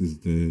Olympics is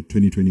the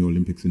 2020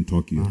 Olympics in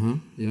Tokyo.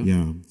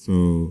 Yeah.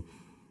 So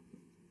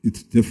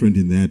it's different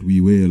in that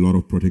we wear a lot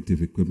of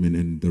protective equipment,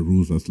 and the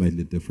rules are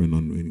slightly different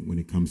on when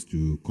it comes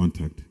to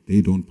contact.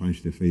 They don't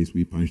punch their face;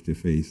 we punch their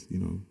face.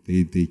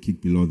 They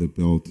kick below the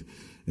belt,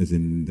 as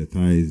in the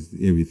thighs,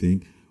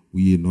 everything.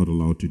 We are not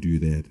allowed to do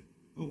that.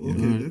 Oh,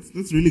 okay.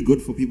 That's really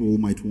good for people who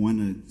might want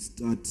to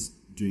start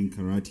doing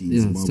karate in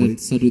Yeah, Zimbabwe.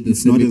 start with the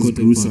It's not as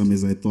semi-contact gruesome part.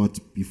 as I thought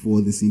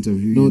before this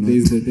interview. No,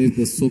 there's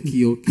the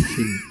Sokyo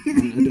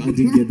Kishin. I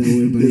didn't get that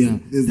word, but yeah.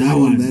 There's that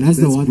one. That's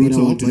the one brutal,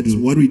 that I want to but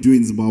do. what we do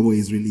in Zimbabwe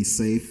is really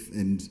safe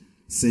and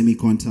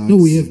semi-contact. No,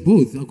 we have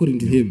both, according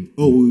to him.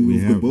 Oh, We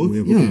we've got have both? we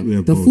have- Yeah, we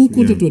have the both, full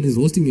contact yeah. one is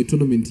hosting a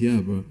tournament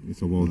here, bro.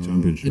 It's a world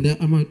championship. And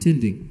I'm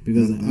attending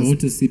because I want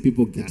to see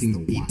people getting the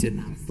one. beaten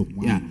up. That's the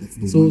one. Yeah. That's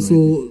the So one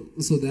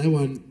so that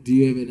one. Do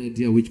you have an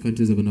idea which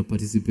countries are going to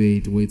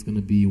participate, where it's going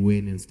to be,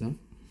 when, and stuff?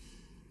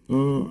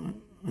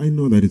 I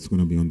know that it's going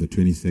to be on the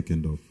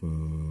 22nd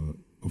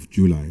of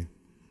July.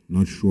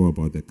 Not sure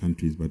about the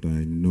countries, but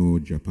I know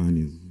Japan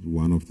is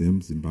one of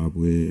them,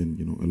 Zimbabwe, and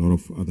a lot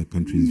of other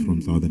countries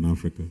from Southern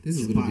Africa. This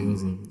is going to be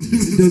awesome.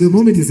 the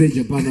moment you said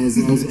Japan, I was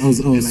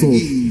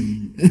sold.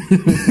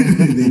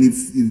 Then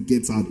it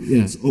gets out.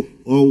 Yeah. So,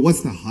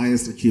 what's the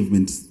highest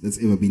achievement that's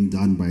ever been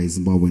done by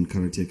Zimbabwean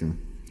karateka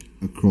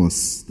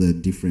across the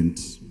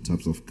different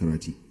types of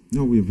karate?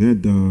 No, we've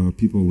had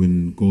people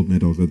win gold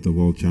medals at the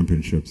World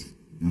Championships.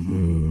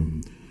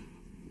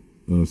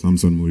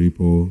 Samson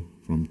Muripo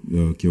from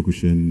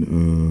Kyokushin,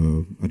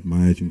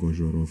 Admaya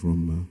Chingojoro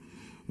from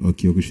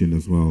Kyokushin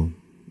as well.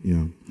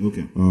 Yeah.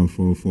 Okay.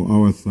 For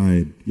our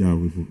side, yeah,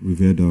 we've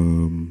had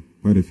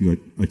quite a few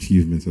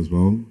achievements as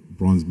well.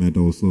 Bronze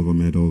medals, silver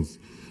medals.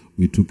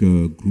 We took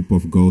a group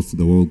of girls to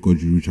the World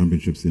Goju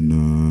Championships in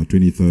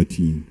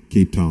 2013,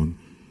 Cape Town.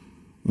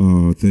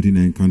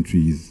 39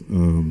 countries.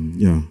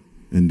 Yeah.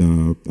 And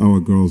our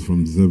girls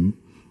from Zim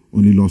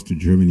only lost to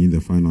Germany in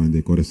the final, and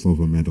they got a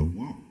silver medal.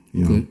 Wow.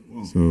 Yeah. Okay.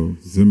 Wow. So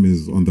Zim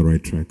is on the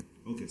right track.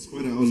 Okay,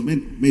 Spider, I was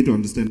made to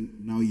understand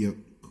now you're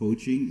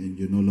coaching and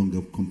you're no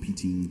longer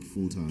competing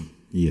full time.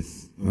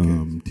 Yes.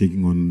 Okay.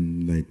 Taking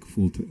on like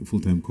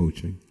full-time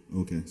coaching.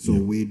 Okay, so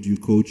where do you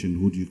coach and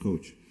who do you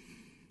coach?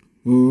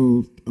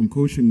 Well, I'm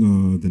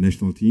coaching the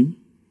national team.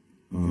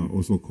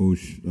 Also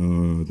coach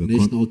the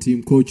National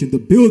team coach in the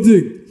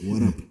building.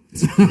 What up?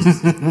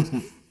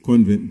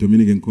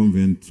 Dominican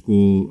Convent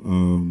School,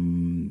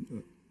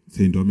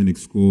 St. Dominic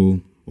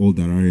School, Old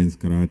Dararians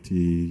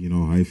Karate,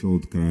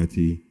 Highfield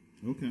Karate.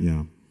 Okay.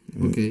 Yeah.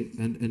 Okay,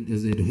 and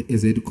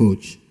as head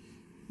coach,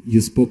 you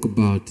spoke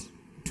about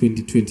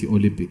 2020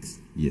 Olympics.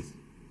 Yes.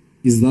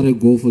 Is that a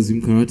goal for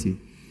Zim Karate?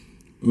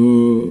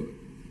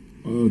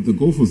 The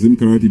goal for Zim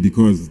Karate,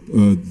 because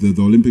the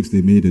Olympics,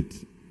 they made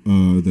it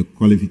the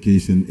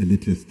qualification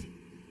elitist.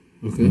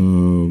 Okay.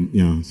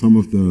 Yeah, some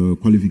of the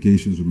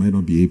qualifications we might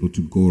not be able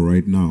to go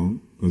right now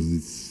because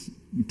it's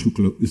too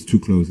close. It's too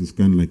close. It's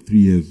kind of like 3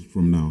 years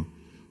from now.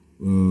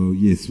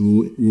 Yes,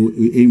 we'll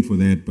aim for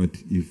that. But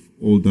if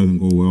all doesn't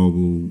go well,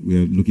 we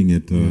are looking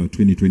at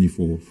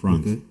 2024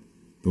 France, Okay.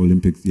 the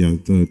Olympics. Yeah,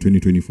 the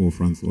 2024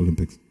 France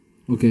Olympics.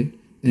 Okay.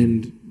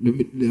 And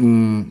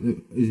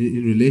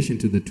in relation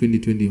to the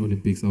 2020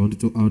 Olympics, I want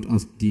to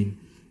ask Dean,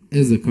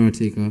 as a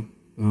karateka,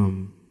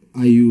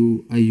 are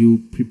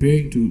you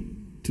preparing to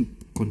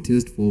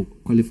contest for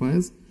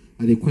qualifiers?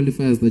 Are there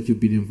qualifiers that you've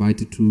been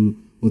invited to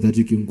or that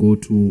you can go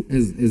to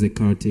as a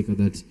karateka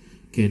that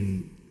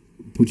can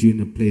put you in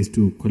a place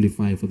to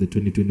qualify for the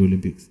 2020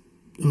 Olympics?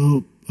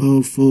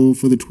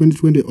 For the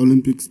 2020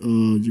 Olympics,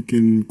 you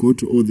can go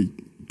to all the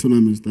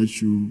tournaments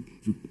that you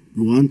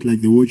want,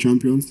 like the World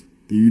Champions.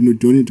 You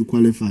don't need to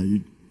qualify.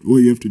 All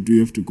you have to do, you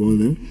have to go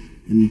there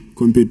and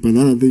compete. But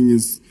the other thing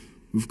is,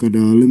 we've got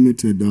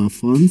limited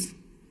funds,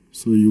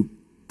 so you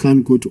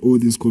can't go to all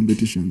these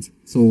competitions.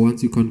 So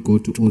once you can't go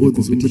to all the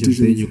competitions,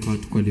 then you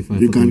can't qualify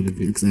for the Olympics.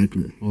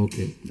 Exactly.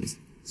 Okay. Yes.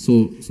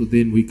 So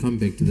then we come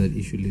back to that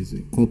issue,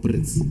 Lizzie.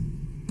 Corporates,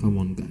 come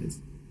on, guys.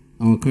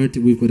 Our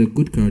karate, we've got a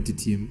good karate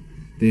team.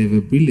 They have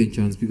a brilliant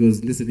chance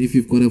because, listen, if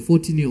you've got a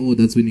 14-year-old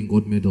that's winning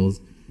gold medals,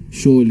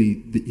 surely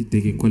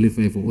they can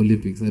qualify for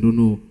Olympics. I don't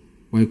know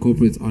why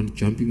corporates aren't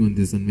jumping on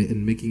this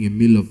and making a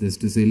meal of this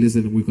to say,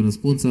 listen, we're going to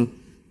sponsor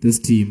this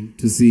team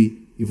to see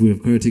if we have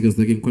karatekas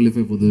that can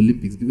qualify for the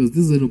Olympics, because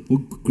this is a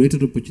greater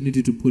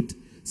opportunity to put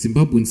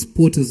Zimbabwean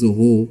sport as a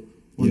whole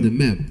on the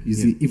map. You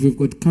see, if we've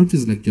got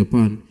countries like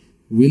Japan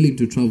willing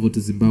to travel to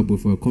Zimbabwe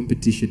for a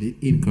competition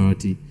in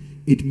karate,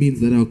 it means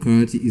that our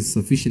karate is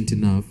sufficient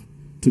enough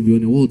to be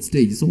on a world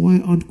stage. So why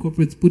aren't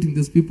corporates putting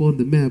these people on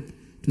the map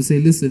to say,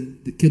 listen,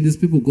 can these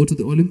people go to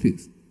the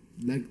Olympics?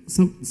 Like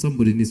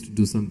somebody needs to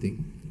do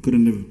something.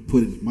 Couldn't have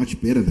put it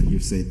much better than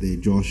you've said there,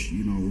 Josh.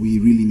 You know, we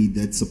really need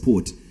that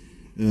support.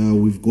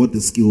 We've got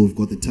the skill, we've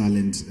got the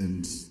talent,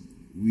 and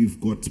we've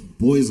got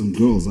boys and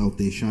girls out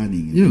there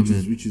shining,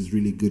 which is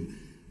really good.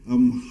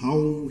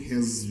 How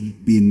has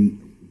been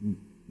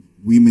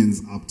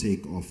women's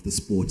uptake of the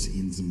sport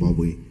in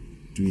Zimbabwe?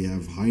 Do we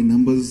have high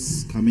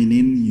numbers coming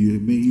in? You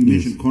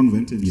mentioned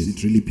convent, and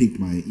it really piqued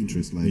my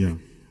interest.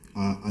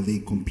 Are they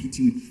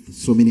competing with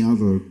so many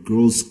other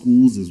girls'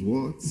 schools as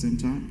well at the same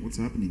time? What's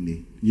happening there?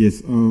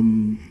 Yes,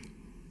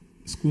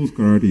 schools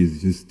karate is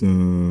just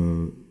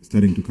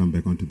starting to come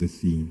back onto the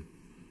scene.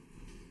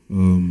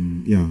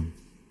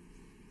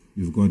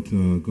 You've got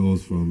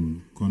girls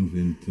from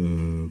convent,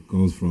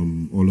 girls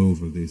from all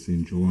over. There's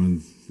St.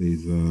 John's,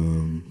 there's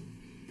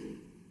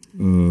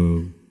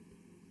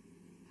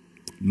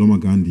Loma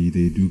Gandhi,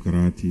 they do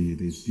karate.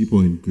 There's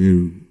people in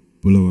Gweru,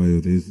 Bulawayo.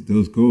 There's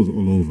those girls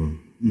all over.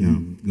 Mm-hmm. Yeah,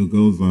 the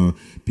girls are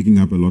picking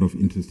up a lot of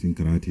interest in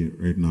karate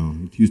right now.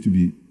 It used to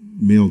be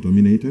male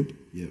dominated,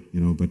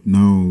 but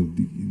now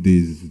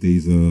there's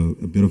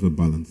a bit of a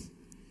balance.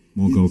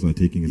 More girls are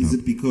taking it up. Is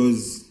it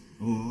because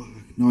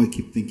now I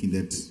keep thinking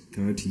that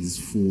karate is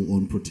full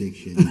on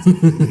protection?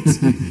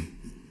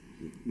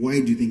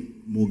 Why do you think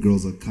more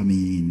girls are coming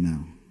in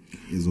now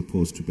as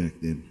opposed to back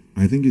then?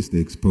 I think it's the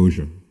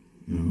exposure.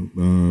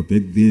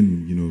 Back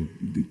then,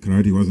 the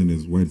karate wasn't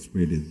as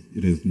widespread as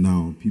it is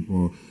now.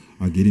 People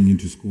are getting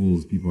into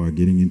schools. People are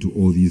getting into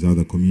all these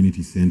other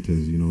community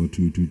centers,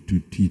 to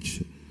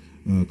teach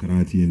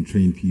karate and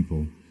train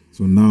people.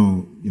 So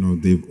now,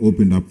 they've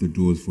opened up the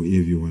doors for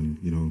everyone.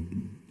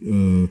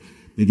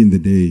 Back in the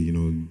day,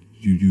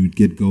 you'd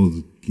get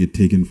girls get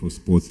taken for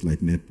sports like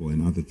netball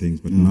and other things.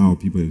 But now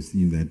people have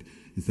seen that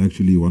it's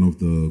actually one of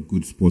the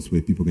good sports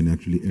where people can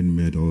actually earn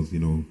medals,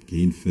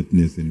 gain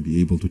fitness and be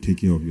able to take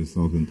care of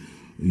yourself in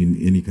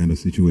any kind of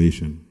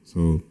situation.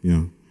 So,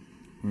 yeah.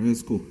 All right,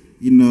 that's cool.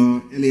 In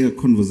earlier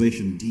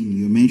conversation, Dean,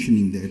 you're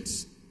mentioning that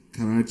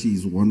karate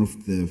is one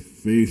of the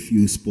very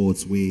few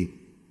sports where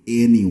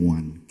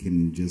anyone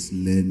can just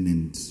learn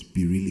and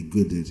be really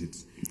good at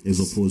it, as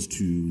opposed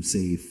to,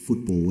 say,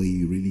 football, where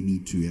you really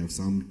need to have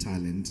some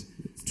talent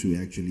to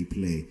actually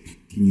play.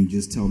 Can you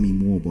just tell me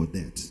more about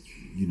that?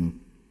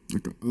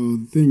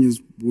 The thing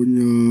is, when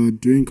you're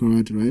doing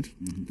karate, right?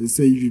 Mm-hmm. Let's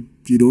say you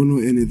don't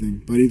know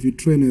anything, but if you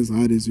train as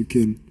hard as you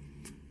can,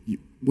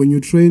 when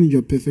you train,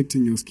 you're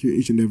perfecting your skill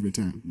each and every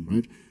time,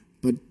 right?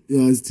 But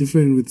it's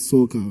different with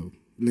soccer.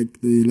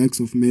 Like the likes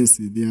of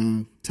Messi, they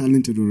are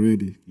talented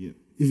already. Yeah.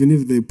 Even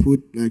if they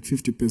put like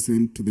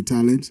 50% to the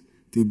talent,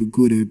 they'll be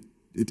good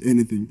at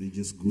anything. They're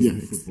just good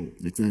at football.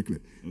 Exactly.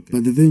 Okay.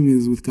 But the thing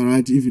is, with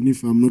karate, even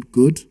if I'm not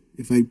good,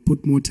 if I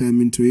put more time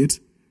into it,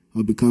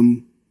 I'll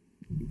become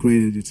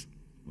great at it.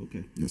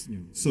 Okay. Yes. Yeah.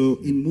 So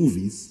in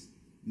movies,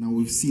 now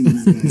we've seen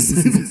these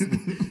guys.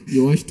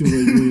 You watched too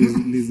much movies,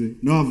 Lizzie?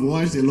 No, I've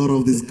watched a lot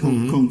of these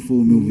kung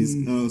fu movies.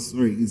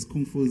 Sorry, is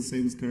kung fu the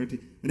same as karate?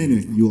 But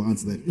anyway, you'll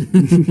answer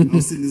that.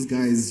 I've seen these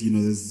guys,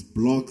 there's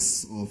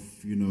blocks of,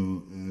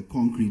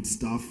 concrete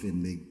stuff,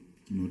 and they,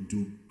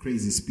 do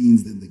crazy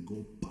spins, then they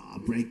go,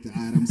 break the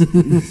items.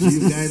 So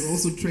you guys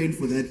also train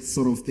for that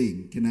sort of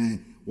thing.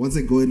 Once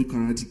I go into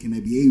karate, can I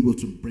be able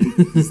to break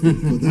this thing?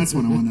 Because that's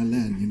what I want to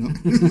learn,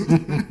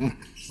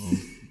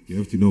 You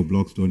have to know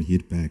blocks don't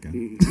hit back. Huh?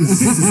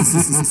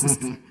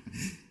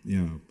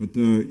 Yeah, but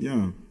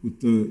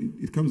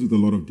it comes with a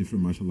lot of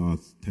different martial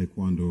arts,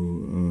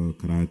 taekwondo,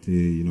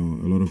 karate,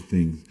 a lot of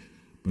things.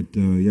 But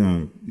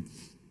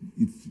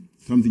it's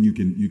something you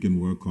can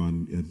work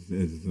on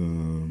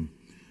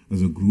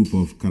as a group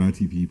of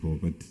karate people,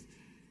 but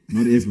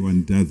not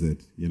everyone does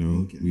it,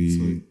 Okay.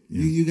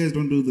 You guys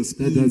don't do the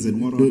spins and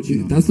what else?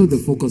 That's not the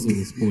focus of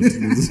the sport.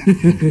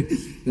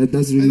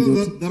 that's really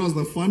not. That was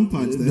the fun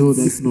part. No,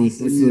 that's not. That's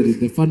not it.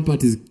 The fun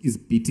part is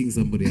beating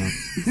somebody up.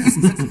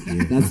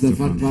 That's the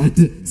fun part.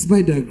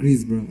 Spider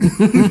agrees, bro.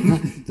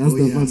 That's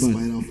the fun part.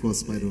 Spider, of course,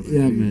 Spider.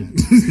 Yeah, man.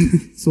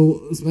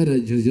 So, Spider,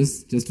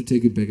 just to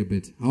take it back a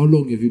bit, how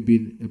long have you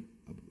been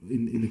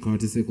in the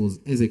karate circles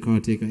as a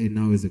karateka and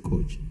now as a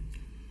coach?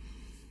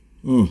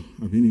 Oh,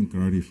 I've been in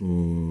karate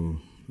for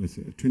let's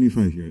say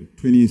 25 years,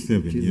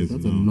 27 Jesus, years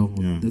that's now. a long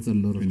one. Yeah, That's a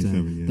lot of 27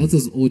 time. years. That's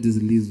as old as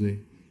Lizwe.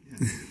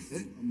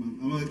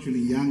 I'm actually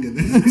younger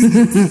than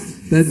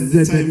That's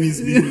the time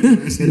he's been.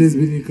 that has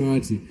been in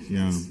karate.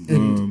 Yeah,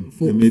 And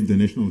I made the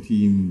national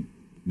team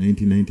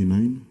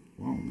 1999.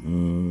 Wow.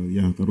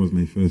 Yeah, that was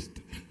my first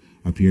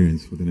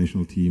appearance for the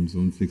national team,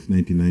 Zone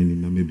 699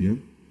 in Namibia.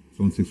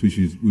 Zone 6, which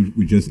is,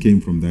 we just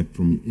came from that,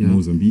 from Yeah.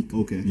 Mozambique.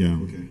 Okay. Yeah.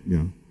 Okay.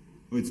 Yeah.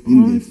 Oh, it's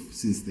been there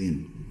since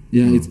then.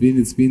 Yeah, it's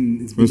been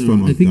First one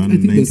around. was I think done I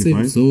think the same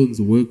 95.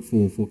 zones work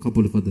for a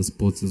couple of other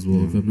sports as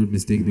well. If I'm not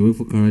mistaken, they work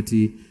for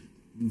karate.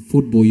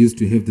 Football used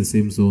to have the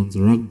same zones.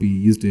 Rugby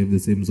used to have the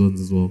same zones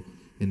as well,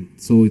 and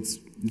so it's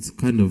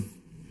kind of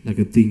like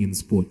a thing in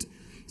sport.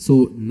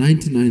 So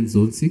 99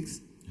 Zone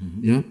 6.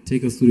 Yeah,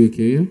 take us through your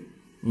career.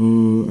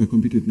 I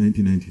competed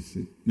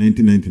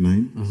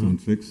 1999, Zone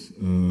 6.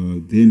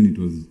 Then it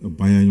was a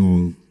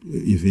biannual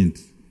event.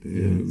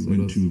 So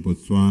Went to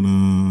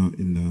Botswana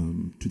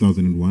in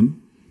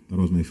 2001. That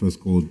was my first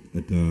gold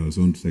at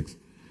Zone 6.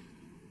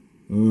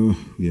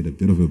 We had a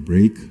bit of a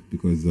break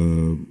because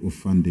of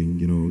funding.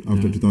 You know,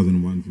 after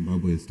 2001,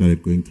 Zimbabwe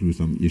started going through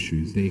some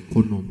issues. The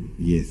economy.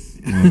 Yes.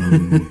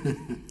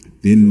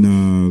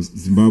 Then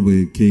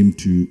Zimbabwe came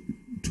to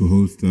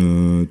host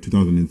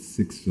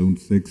 2006 Zone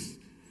 6.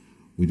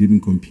 We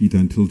didn't compete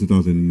until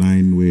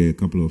 2009, where a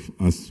couple of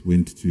us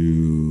went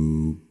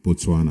to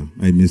Botswana.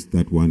 I missed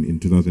that one in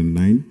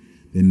 2009.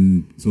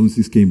 Then Zone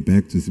 6 came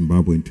back to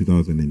Zimbabwe in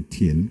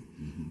 2010.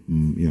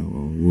 We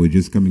were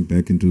just coming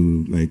back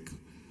into like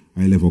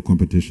high-level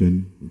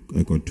competition.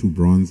 I got 2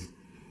 bronze.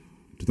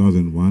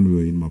 2001, we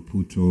were in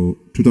Maputo.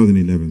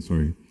 2011,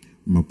 sorry.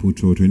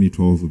 Maputo.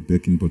 2012, we're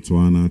back in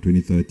Botswana.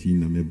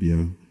 2013,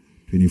 Namibia.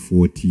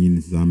 2014,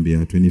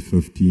 Zambia.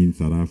 2015,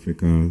 South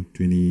Africa.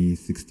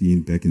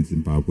 2016, back in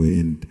Zimbabwe.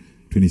 And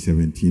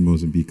 2017,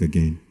 Mozambique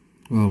again.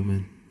 Wow,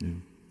 man. Yeah.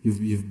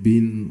 You've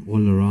been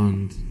all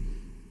around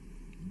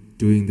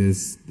doing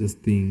this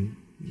thing.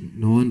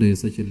 No wonder you're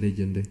such a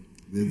legend. Eh?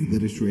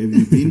 That is true. Have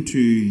you been to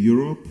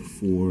Europe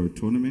for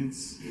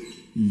tournaments?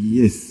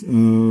 Yes,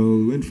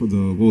 we went for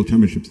the World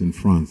Championships in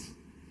France.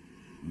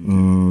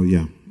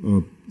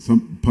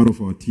 Some part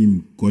of our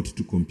team got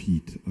to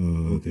compete.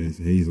 There's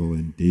Hazel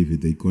and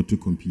David. They got to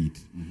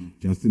compete.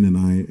 Justin and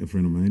I, a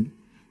friend of mine,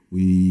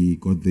 we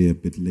got there a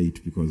bit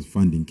late because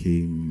funding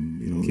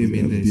came.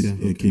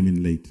 Came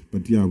in late.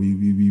 But yeah,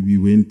 we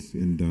went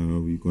and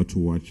we got to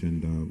watch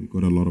and we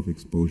got a lot of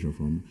exposure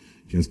from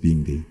just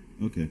being there.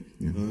 Okay.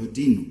 Yeah.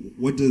 Dean,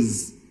 what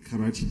does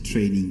karate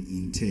training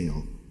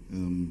entail?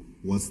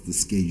 What's the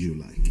schedule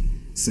like?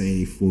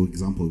 Say, for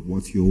example,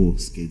 what's your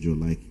schedule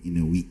like in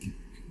a week?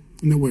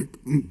 In a week,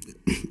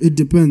 it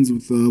depends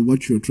with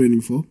what you're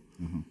training for.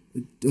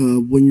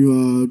 When you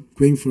are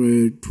going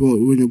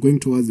when you're going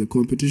towards a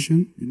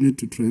competition, you need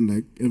to train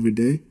like every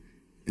day,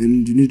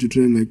 and you need to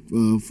train like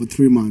for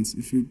 3 months.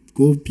 If you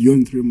go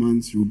beyond 3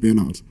 months, you'll burn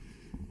out.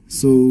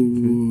 So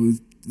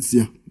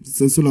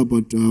it's all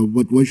about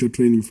what you're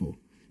training for.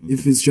 Okay.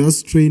 If it's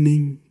just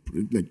training,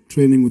 like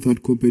training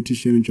without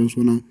competition, and just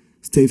wanna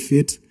stay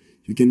fit,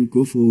 you can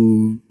go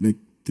for like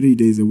 3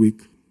 days a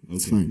week.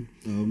 It's fine.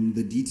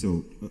 The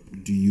detail,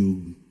 do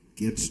you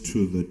get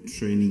to the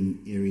training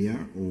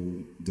area,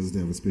 or does it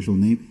have a special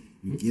name?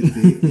 You get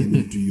there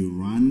and do you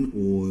run,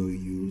 or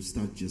you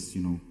start just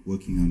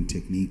working on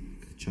technique,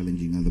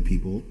 challenging other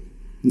people?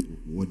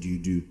 What do you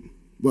do?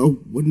 Well,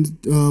 when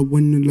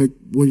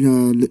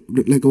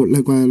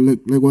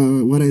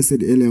what I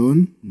said earlier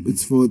on,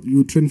 it's for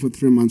you train for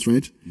 3 months,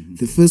 right?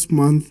 The first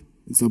month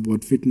it's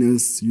about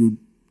fitness.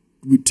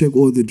 We take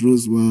all the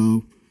drills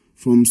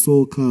from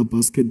soccer,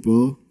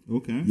 basketball.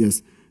 Okay.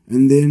 Yes,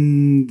 and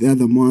then the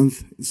other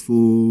month is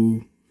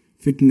for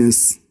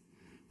fitness,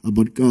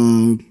 about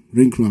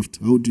ring craft.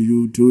 How do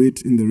you do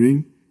it in the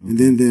ring? And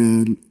then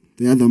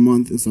the other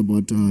month is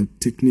about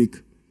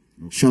technique,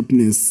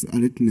 sharpness,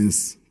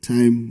 alertness,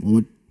 time,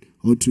 or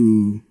how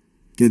to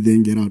get there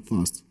and get out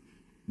fast,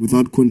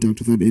 without contact,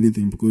 without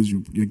anything, because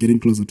you're getting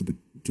closer to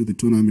the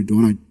tournament. You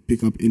don't want to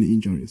pick up any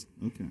injuries.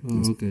 Okay. Oh,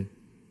 yes.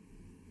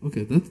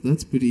 Okay,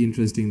 that's pretty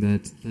interesting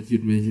that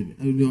you'd mentioned.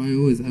 I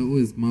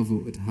always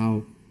marvel at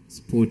how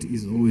sport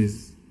is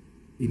always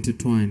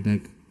intertwined.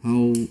 Like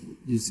how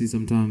you see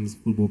sometimes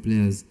football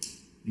players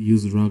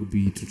use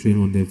rugby to train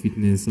on their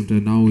fitness.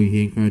 Sometimes now we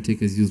hear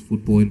karatekas use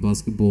football and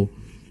basketball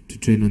to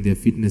train on their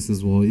fitness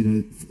as well.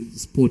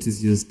 Sport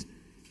is just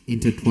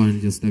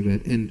intertwined just like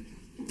that. And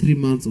 3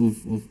 months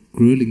of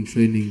grueling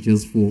training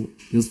just for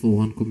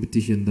one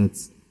competition.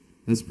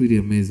 That's pretty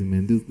amazing,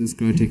 man. These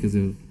karatekas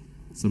have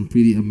some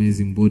pretty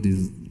amazing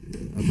bodies,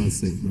 I must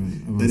say,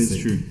 right? That is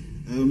true.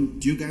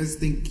 Do you guys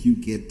think you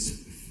get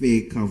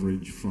fair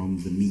coverage from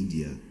the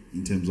media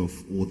in terms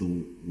of all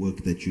the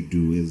work that you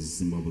do as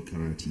Zimbabwe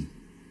Karate?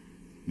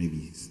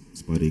 Maybe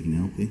Spade can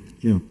help here.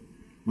 Yeah,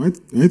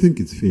 I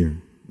think it's fair.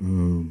 I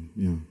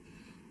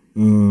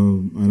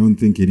don't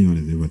think anyone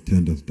has ever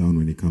turned us down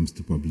when it comes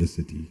to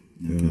publicity.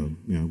 Okay.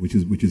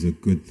 Which is a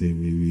good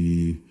thing.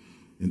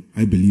 And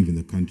I believe in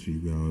the country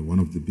we are one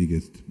of the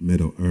biggest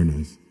medal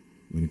earners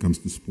when it comes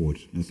to sport.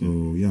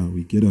 So yeah,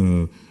 we get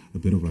a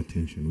bit of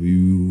attention.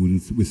 We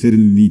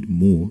certainly need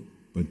more,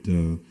 but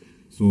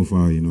so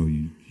far, you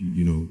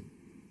know,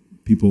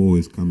 people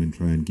always come and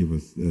try and give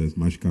us as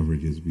much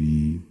coverage as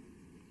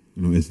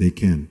as they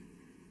can.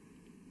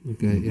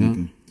 Okay, yeah.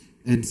 Okay.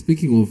 And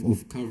speaking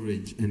of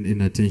coverage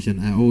and attention,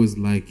 I always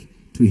like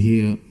to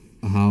hear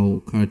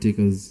how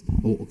Karatekas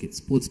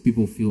sports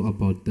people feel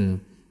about the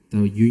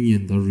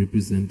union that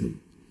represent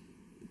them.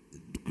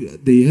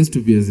 There has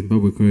to be a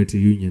Zimbabwe Karate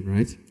Union,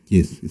 right?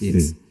 Yes,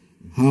 yes.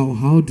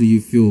 How do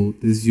you feel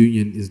this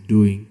union is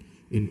doing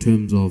in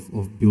terms of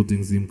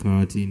building Zim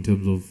Karate, in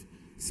terms of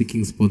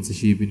seeking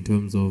sponsorship, in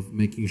terms of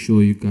making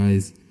sure you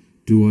guys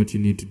do what you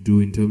need to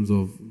do, in terms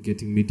of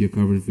getting media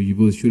coverage for you?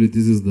 Because surely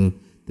this is the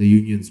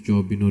union's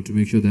job, to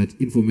make sure that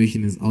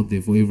information is out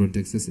there for everyone to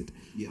access it.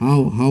 Yeah.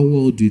 How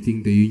well do you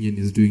think the union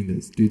is doing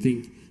this? Do you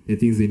think there are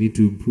things they need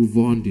to improve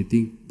on? Do you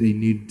think they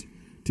need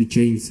to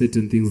change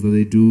certain things that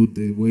they do,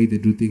 the way they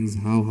do things?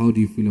 How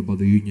do you feel about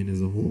the union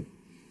as a whole?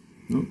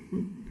 No,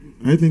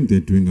 I think they're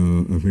doing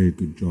a very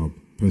good job.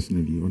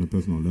 Personally, on a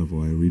personal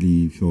level, I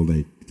really feel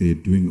like they're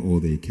doing all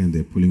they can.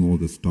 They're pulling all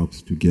the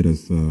stops to get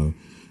us the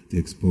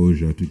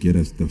exposure, to get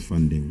us the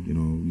funding.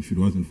 If it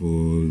wasn't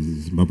for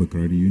Zimbabwe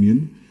Karate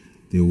Union,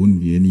 there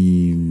wouldn't be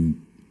any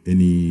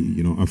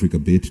Africa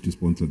Bet to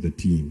sponsor the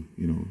team.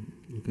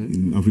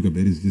 Okay. Africa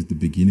Bet is just the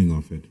beginning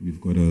of it. We've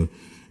got a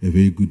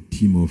very good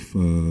team of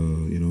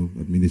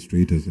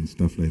administrators and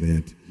stuff like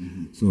that.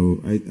 Mm-hmm.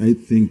 So I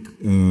think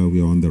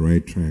we are on the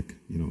right track.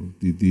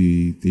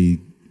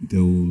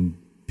 They'll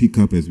pick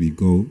up as we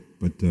go,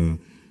 but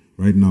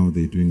right now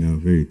they're doing a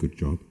very good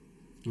job.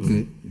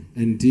 Okay. Yeah.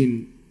 And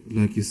Dean,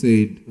 like you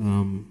said,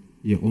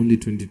 you're only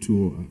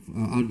 22.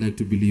 I'd like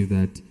to believe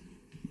that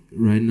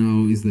right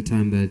now is the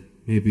time that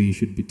maybe you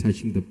should be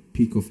touching the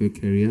peak of your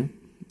career,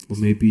 or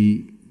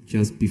maybe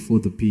just before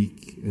the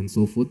peak and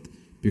so forth.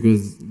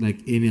 Because like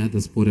any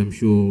other sport, I'm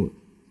sure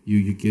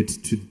you get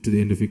to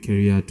the end of your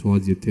career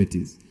towards your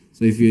 30s.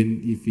 So if you're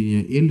in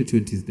your early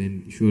 20s,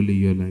 then surely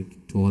you're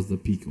like towards the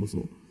peak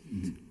also.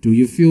 Mm-hmm. Do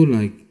you feel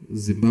like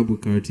Zimbabwe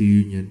Karate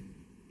Union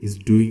is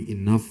doing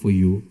enough for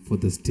you for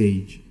the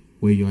stage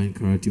where you are in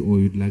karate, or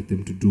you'd like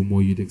them to do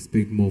more? You'd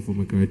expect more from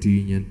a karate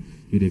union.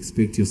 You'd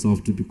expect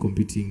yourself to be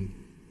competing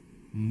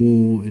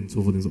more and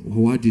so forth and so on.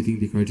 What do you think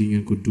the karate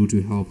union could do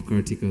to help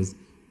karatekas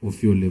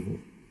of your level?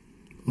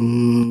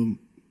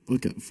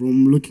 Okay,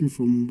 from looking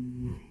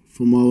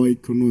from our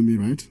economy,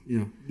 right?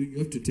 Yeah, you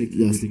have to take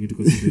everything into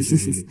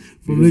consideration.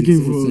 Really.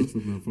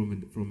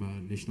 From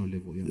a national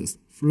level. Yeah. Yes,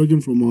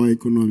 looking from our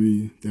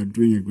economy, they are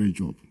doing a great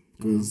job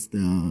because they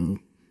are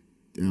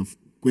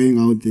going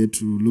out there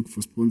to look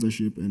for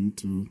sponsorship and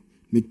to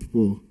make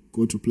people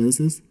go to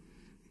places.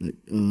 But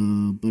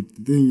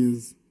the thing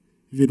is,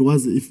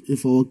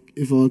 if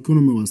our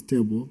economy was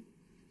stable,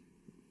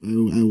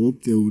 I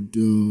hope they would.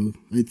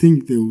 I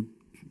think they would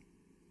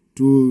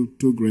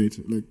do great.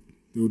 Like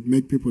they would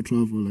make people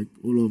travel like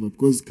all over,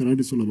 because karate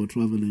is all about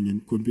traveling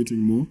and competing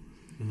more.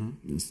 Uh-huh.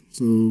 Yes.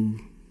 So,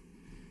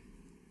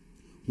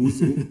 who's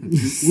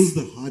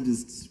the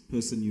hardest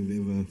person you've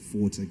ever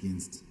fought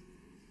against?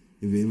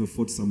 Have you ever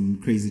fought some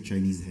crazy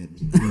Chinese head?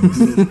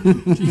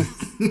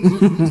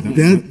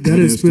 that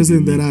is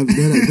person that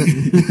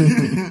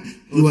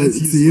was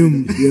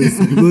him. Yes,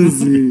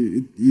 because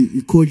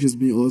he coaches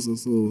me also,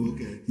 so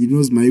he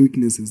knows my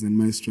weaknesses and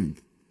my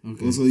strength.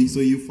 Okay. Also,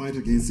 so you fight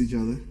against each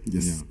other?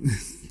 Yes.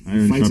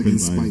 Yeah. Fight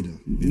against Spider.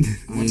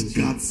 What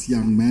guts,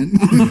 young man?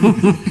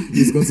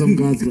 He's got some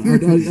guts.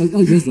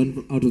 I'll just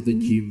run out of the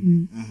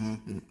gym.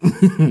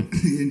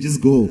 And just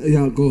go.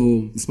 Yeah, go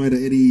home. Spider,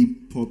 any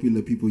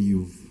popular people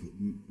you've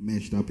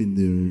matched up in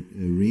the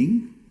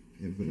ring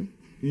ever?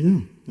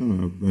 Yeah,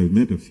 I've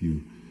met a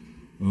few.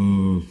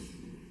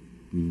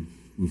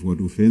 We've got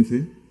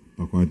Ufense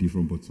Pakwati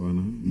from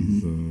Botswana.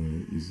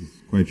 Mm-hmm.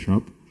 He's quite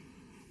sharp.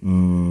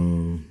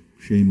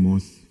 Shane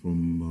Moss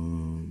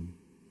from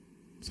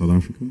South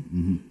Africa.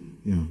 Mm-hmm.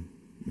 Yeah,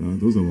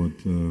 those are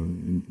what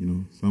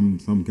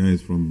some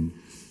guys from,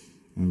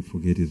 I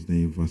forget his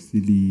name,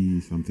 Vasily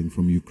something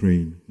from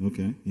Ukraine.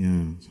 Okay.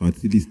 Yeah, so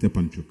Vasily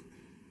Stepanchuk.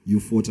 You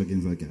fought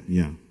against that guy?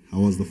 Yeah. How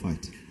was the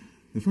fight?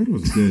 The fight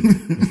was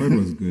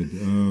good.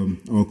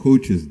 Our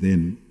coaches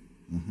then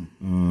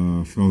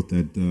felt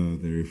that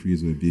the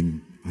referees were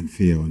being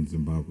unfair on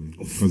Zimbabwe.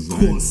 Of course.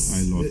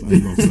 I lost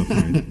the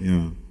fight.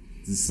 Yeah.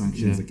 The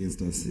sanctions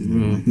against us.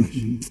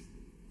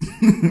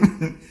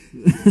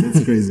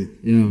 That's crazy.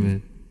 Yeah,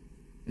 man.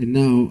 And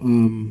now,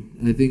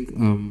 I think,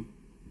 do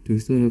we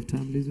still have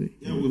time, Lizzie?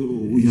 Yeah,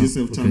 we just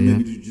have time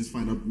maybe to just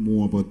find out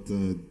more about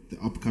the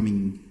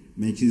upcoming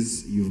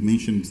matches. You've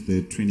mentioned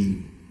the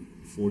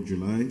 24th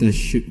July. The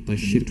shit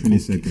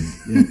 22nd.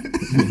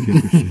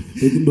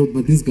 Yeah.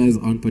 But these guys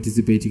aren't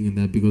participating in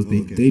that because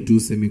they do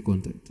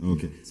semi-contact.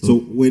 Okay. So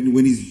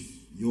when is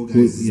your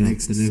guys' the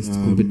next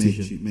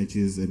competition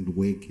matches, and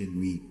where can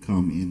we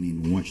come in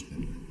and watch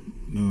them?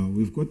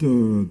 We've got the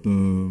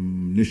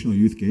National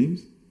Youth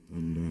Games,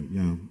 and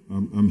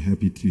I'm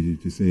happy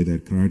to say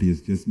that karate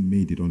has just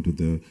made it onto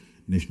the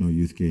National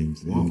Youth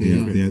Games. Wow.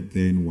 And Okay,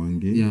 they're in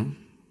Wange.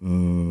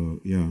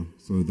 Yeah.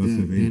 So that's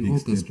a very in big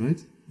August, step.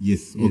 right?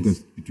 Yes, Yes.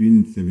 August,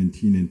 between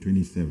 17 and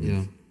 27.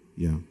 Yeah.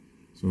 Yeah.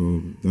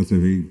 So that's a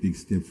very big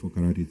step for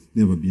karate. It's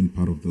never been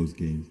part of those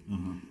games.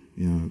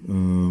 Yeah.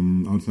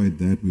 Outside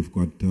that, we've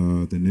got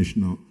the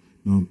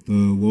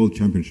World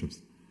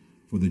Championships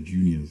for the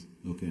juniors.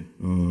 Okay.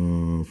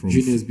 From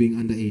Juniors being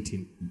under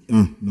 18.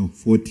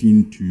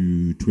 14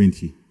 to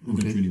 20,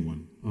 under Okay.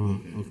 21.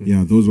 Okay.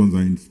 Yeah, those ones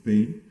are in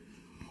Spain.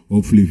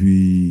 Hopefully, if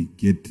we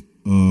get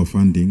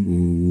funding,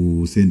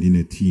 we'll send in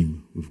a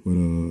team. We've got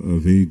a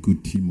very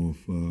good team of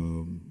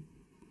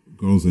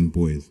girls and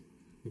boys.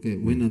 Okay,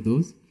 when are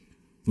those?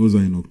 Those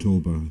are in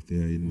October. They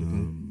are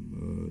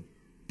in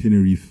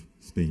Tenerife,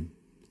 Spain.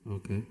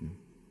 Okay.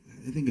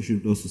 I think I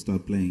should also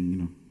start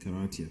playing,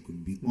 karate. I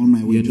could be on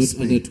my way You're to not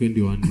Spain. under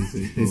 21.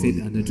 They said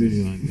under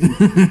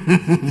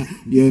 21.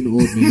 You're an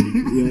old man.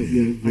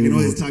 You're I very can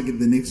always old. target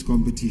the next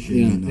competition.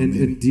 Yeah,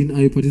 maybe. and Dean,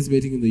 are you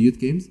participating in the youth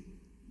games?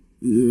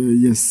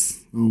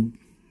 Yes, I'll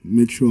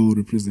make sure I'll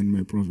represent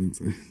my province.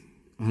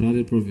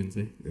 Harare province,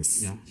 eh?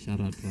 Yes. Yeah,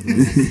 shout out to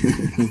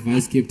Harare. The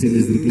vice captain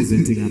is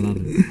representing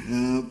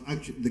Harare.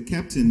 Actually, the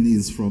captain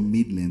is from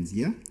Midlands,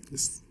 yeah?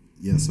 Yes.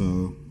 Yeah,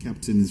 so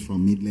captain is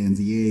from Midlands.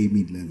 Yay,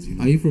 Midlands,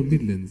 Are you from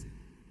Midlands?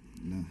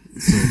 No.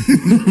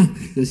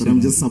 Just But I'm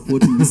just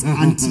supporting this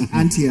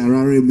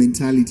anti-Harare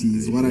mentality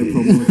is what I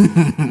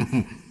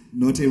promote.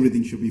 Not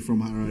everything should be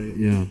from Harare.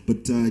 Yeah.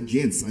 But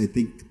gents, I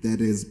think that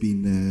has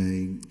been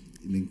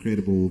an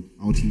incredible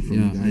outing from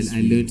you guys.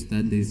 I learned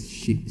that there's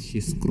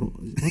she scroll.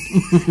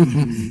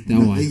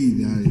 That one.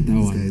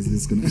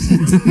 Is gonna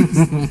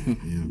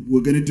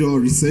We're gonna do our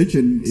research,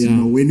 and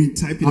when we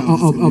type it out,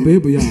 I'll be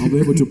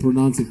able to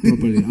pronounce it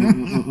properly.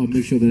 I'll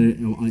make sure that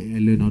I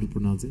learn how to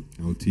pronounce it.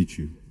 I'll teach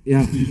you.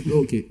 Yeah.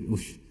 Okay.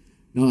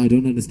 No, I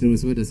don't understand what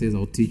Spider says.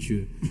 I'll teach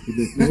you.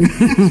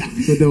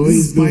 But the way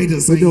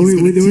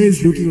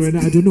he's looking right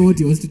now, I don't know what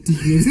he wants to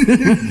teach me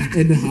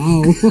and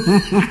how.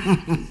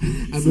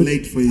 It's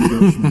late for you,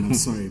 Josh, man. I'm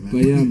sorry, man.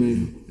 But yeah,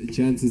 man,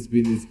 Chance, it's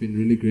been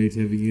really great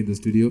having you in the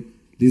studio.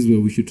 This is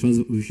where we should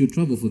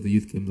travel for the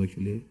youth games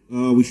actually.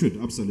 We should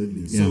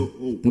absolutely. Yeah. So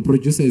the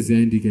producer is there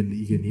and he can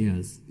hear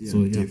us. yeah, So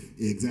yeah,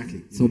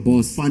 exactly. So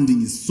boss,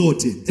 funding is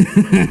sorted.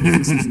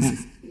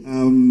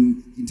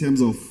 In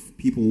terms of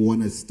people who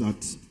want to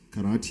start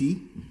karate,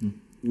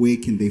 where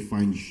can they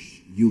find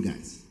you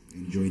guys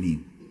and join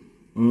in?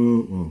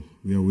 Well,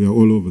 we are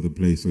all over the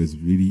place, so it's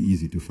really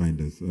easy to find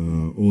us.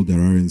 Old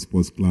Hararian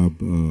Sports Club,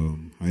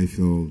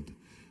 Highfield,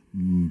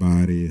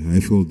 Mbari,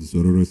 Highfield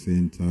Zororo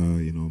Center,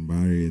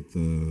 Mbari at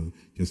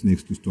just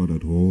next to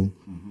Stoddard Hall.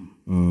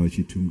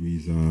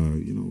 Chitungwiza,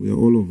 we are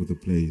all over the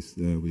place.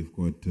 We've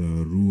got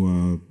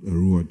Rua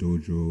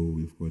Dojo,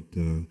 we've got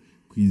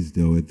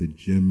Queensdale at the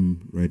gym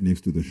right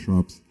next to the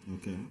shops.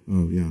 Okay.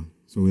 Yeah.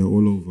 So we are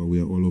all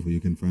over. You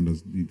can find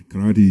us.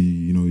 Karate,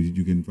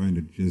 you can find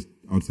it just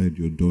outside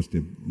your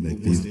doorstep,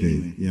 like these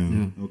days. Anyway.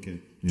 Yeah. Okay.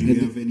 Yeah. Do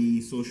you have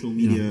any social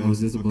media Yeah, I was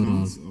just about to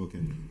accounts? ask.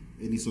 Okay.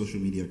 Any social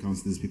media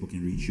accounts these people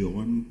can reach you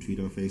on?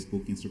 Twitter,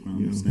 Facebook, Instagram,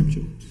 Yeah.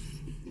 Snapchat,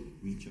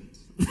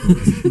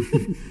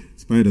 WeChat.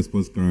 Spider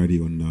Sports Karate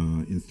on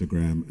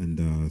Instagram and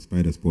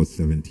Spider Sports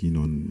 17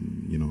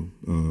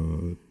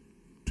 on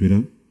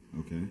Twitter.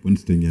 Okay.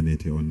 Winston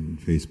Yanete on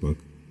Facebook.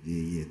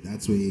 Yeah,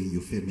 that's where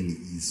your family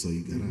is. So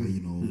you gotta,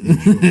 make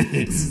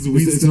sure.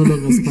 it's no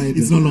longer Spider.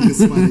 It's no longer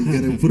Spider. You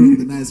gotta put on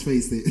the nice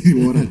face there.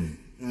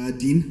 What?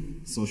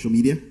 Dean, social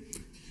media.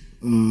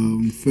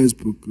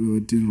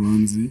 Facebook, Dean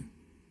Ramsey,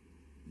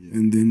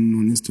 and then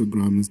on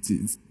Instagram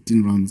it's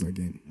Dean Ramsey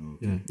again.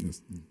 Okay. Yeah.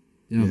 Yes.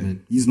 Yeah,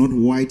 man. He's not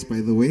white, by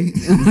the way.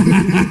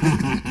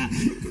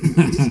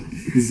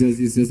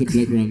 It's just a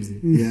black Ramsey.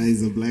 Yeah,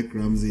 he's a black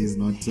Ramsey. He's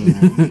not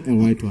A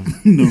white one.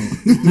 no.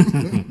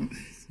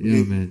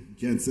 Yeah, man.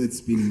 Gents,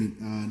 it's been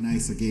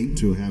nice again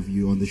to have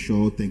you on the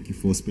show. Thank you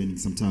for spending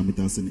some time with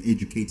us and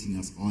educating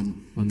us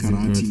on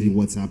karate,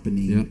 what's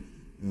happening, Yeah.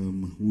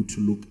 Who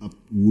to look up,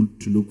 who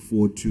to look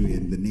forward to,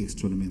 and the next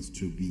tournaments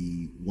to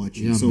be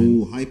watching. Yeah, so man.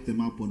 we'll hype them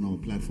up on our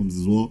platforms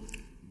as well.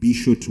 Be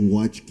sure to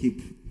watch,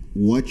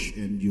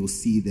 and you'll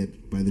see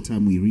that by the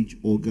time we reach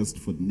August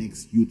for the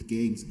next youth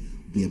games,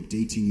 we'll be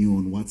updating you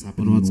on what's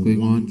happening, On what's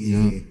going on, Wange,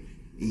 yeah.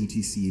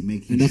 ATC,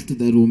 making And after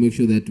that, we'll make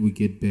sure that we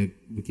get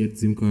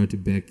Zim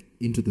Karate back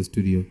into the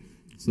studio,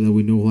 so that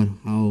we know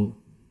how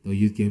the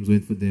youth games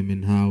went for them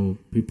and how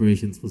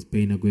preparations for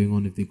Spain are going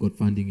on, if they got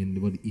funding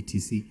and what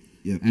etc.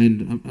 Yeah.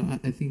 And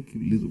I think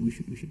we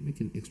should make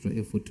an extra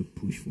effort to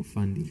push for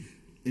funding.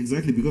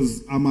 Exactly,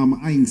 because I'm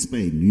eyeing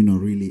Spain,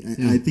 really.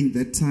 I think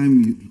that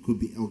time could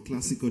be El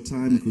Clasico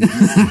time. Could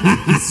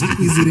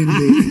squeeze it in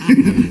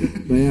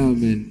there. But yeah,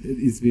 man,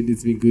 it's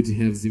been good to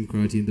have Zim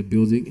Karate in the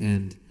building,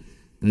 and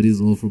that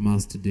is all from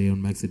us today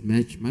on Max at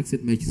Match. Max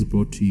at Match is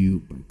brought to you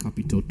by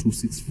Capital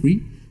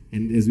 263,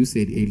 and as we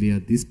said earlier,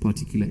 this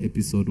particular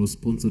episode was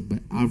sponsored by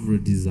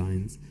Avra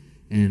Designs,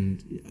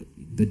 and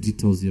the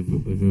details you've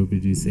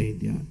already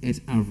said, yeah, at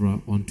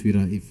Avra on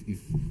Twitter if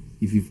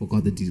you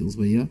forgot the details.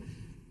 But yeah,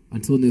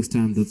 until next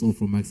time, that's all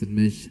from Max at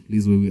Match.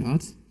 Liz, where we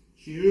at?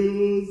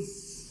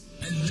 Cheers.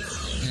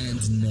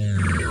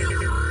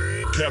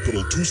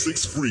 Capital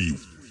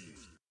 263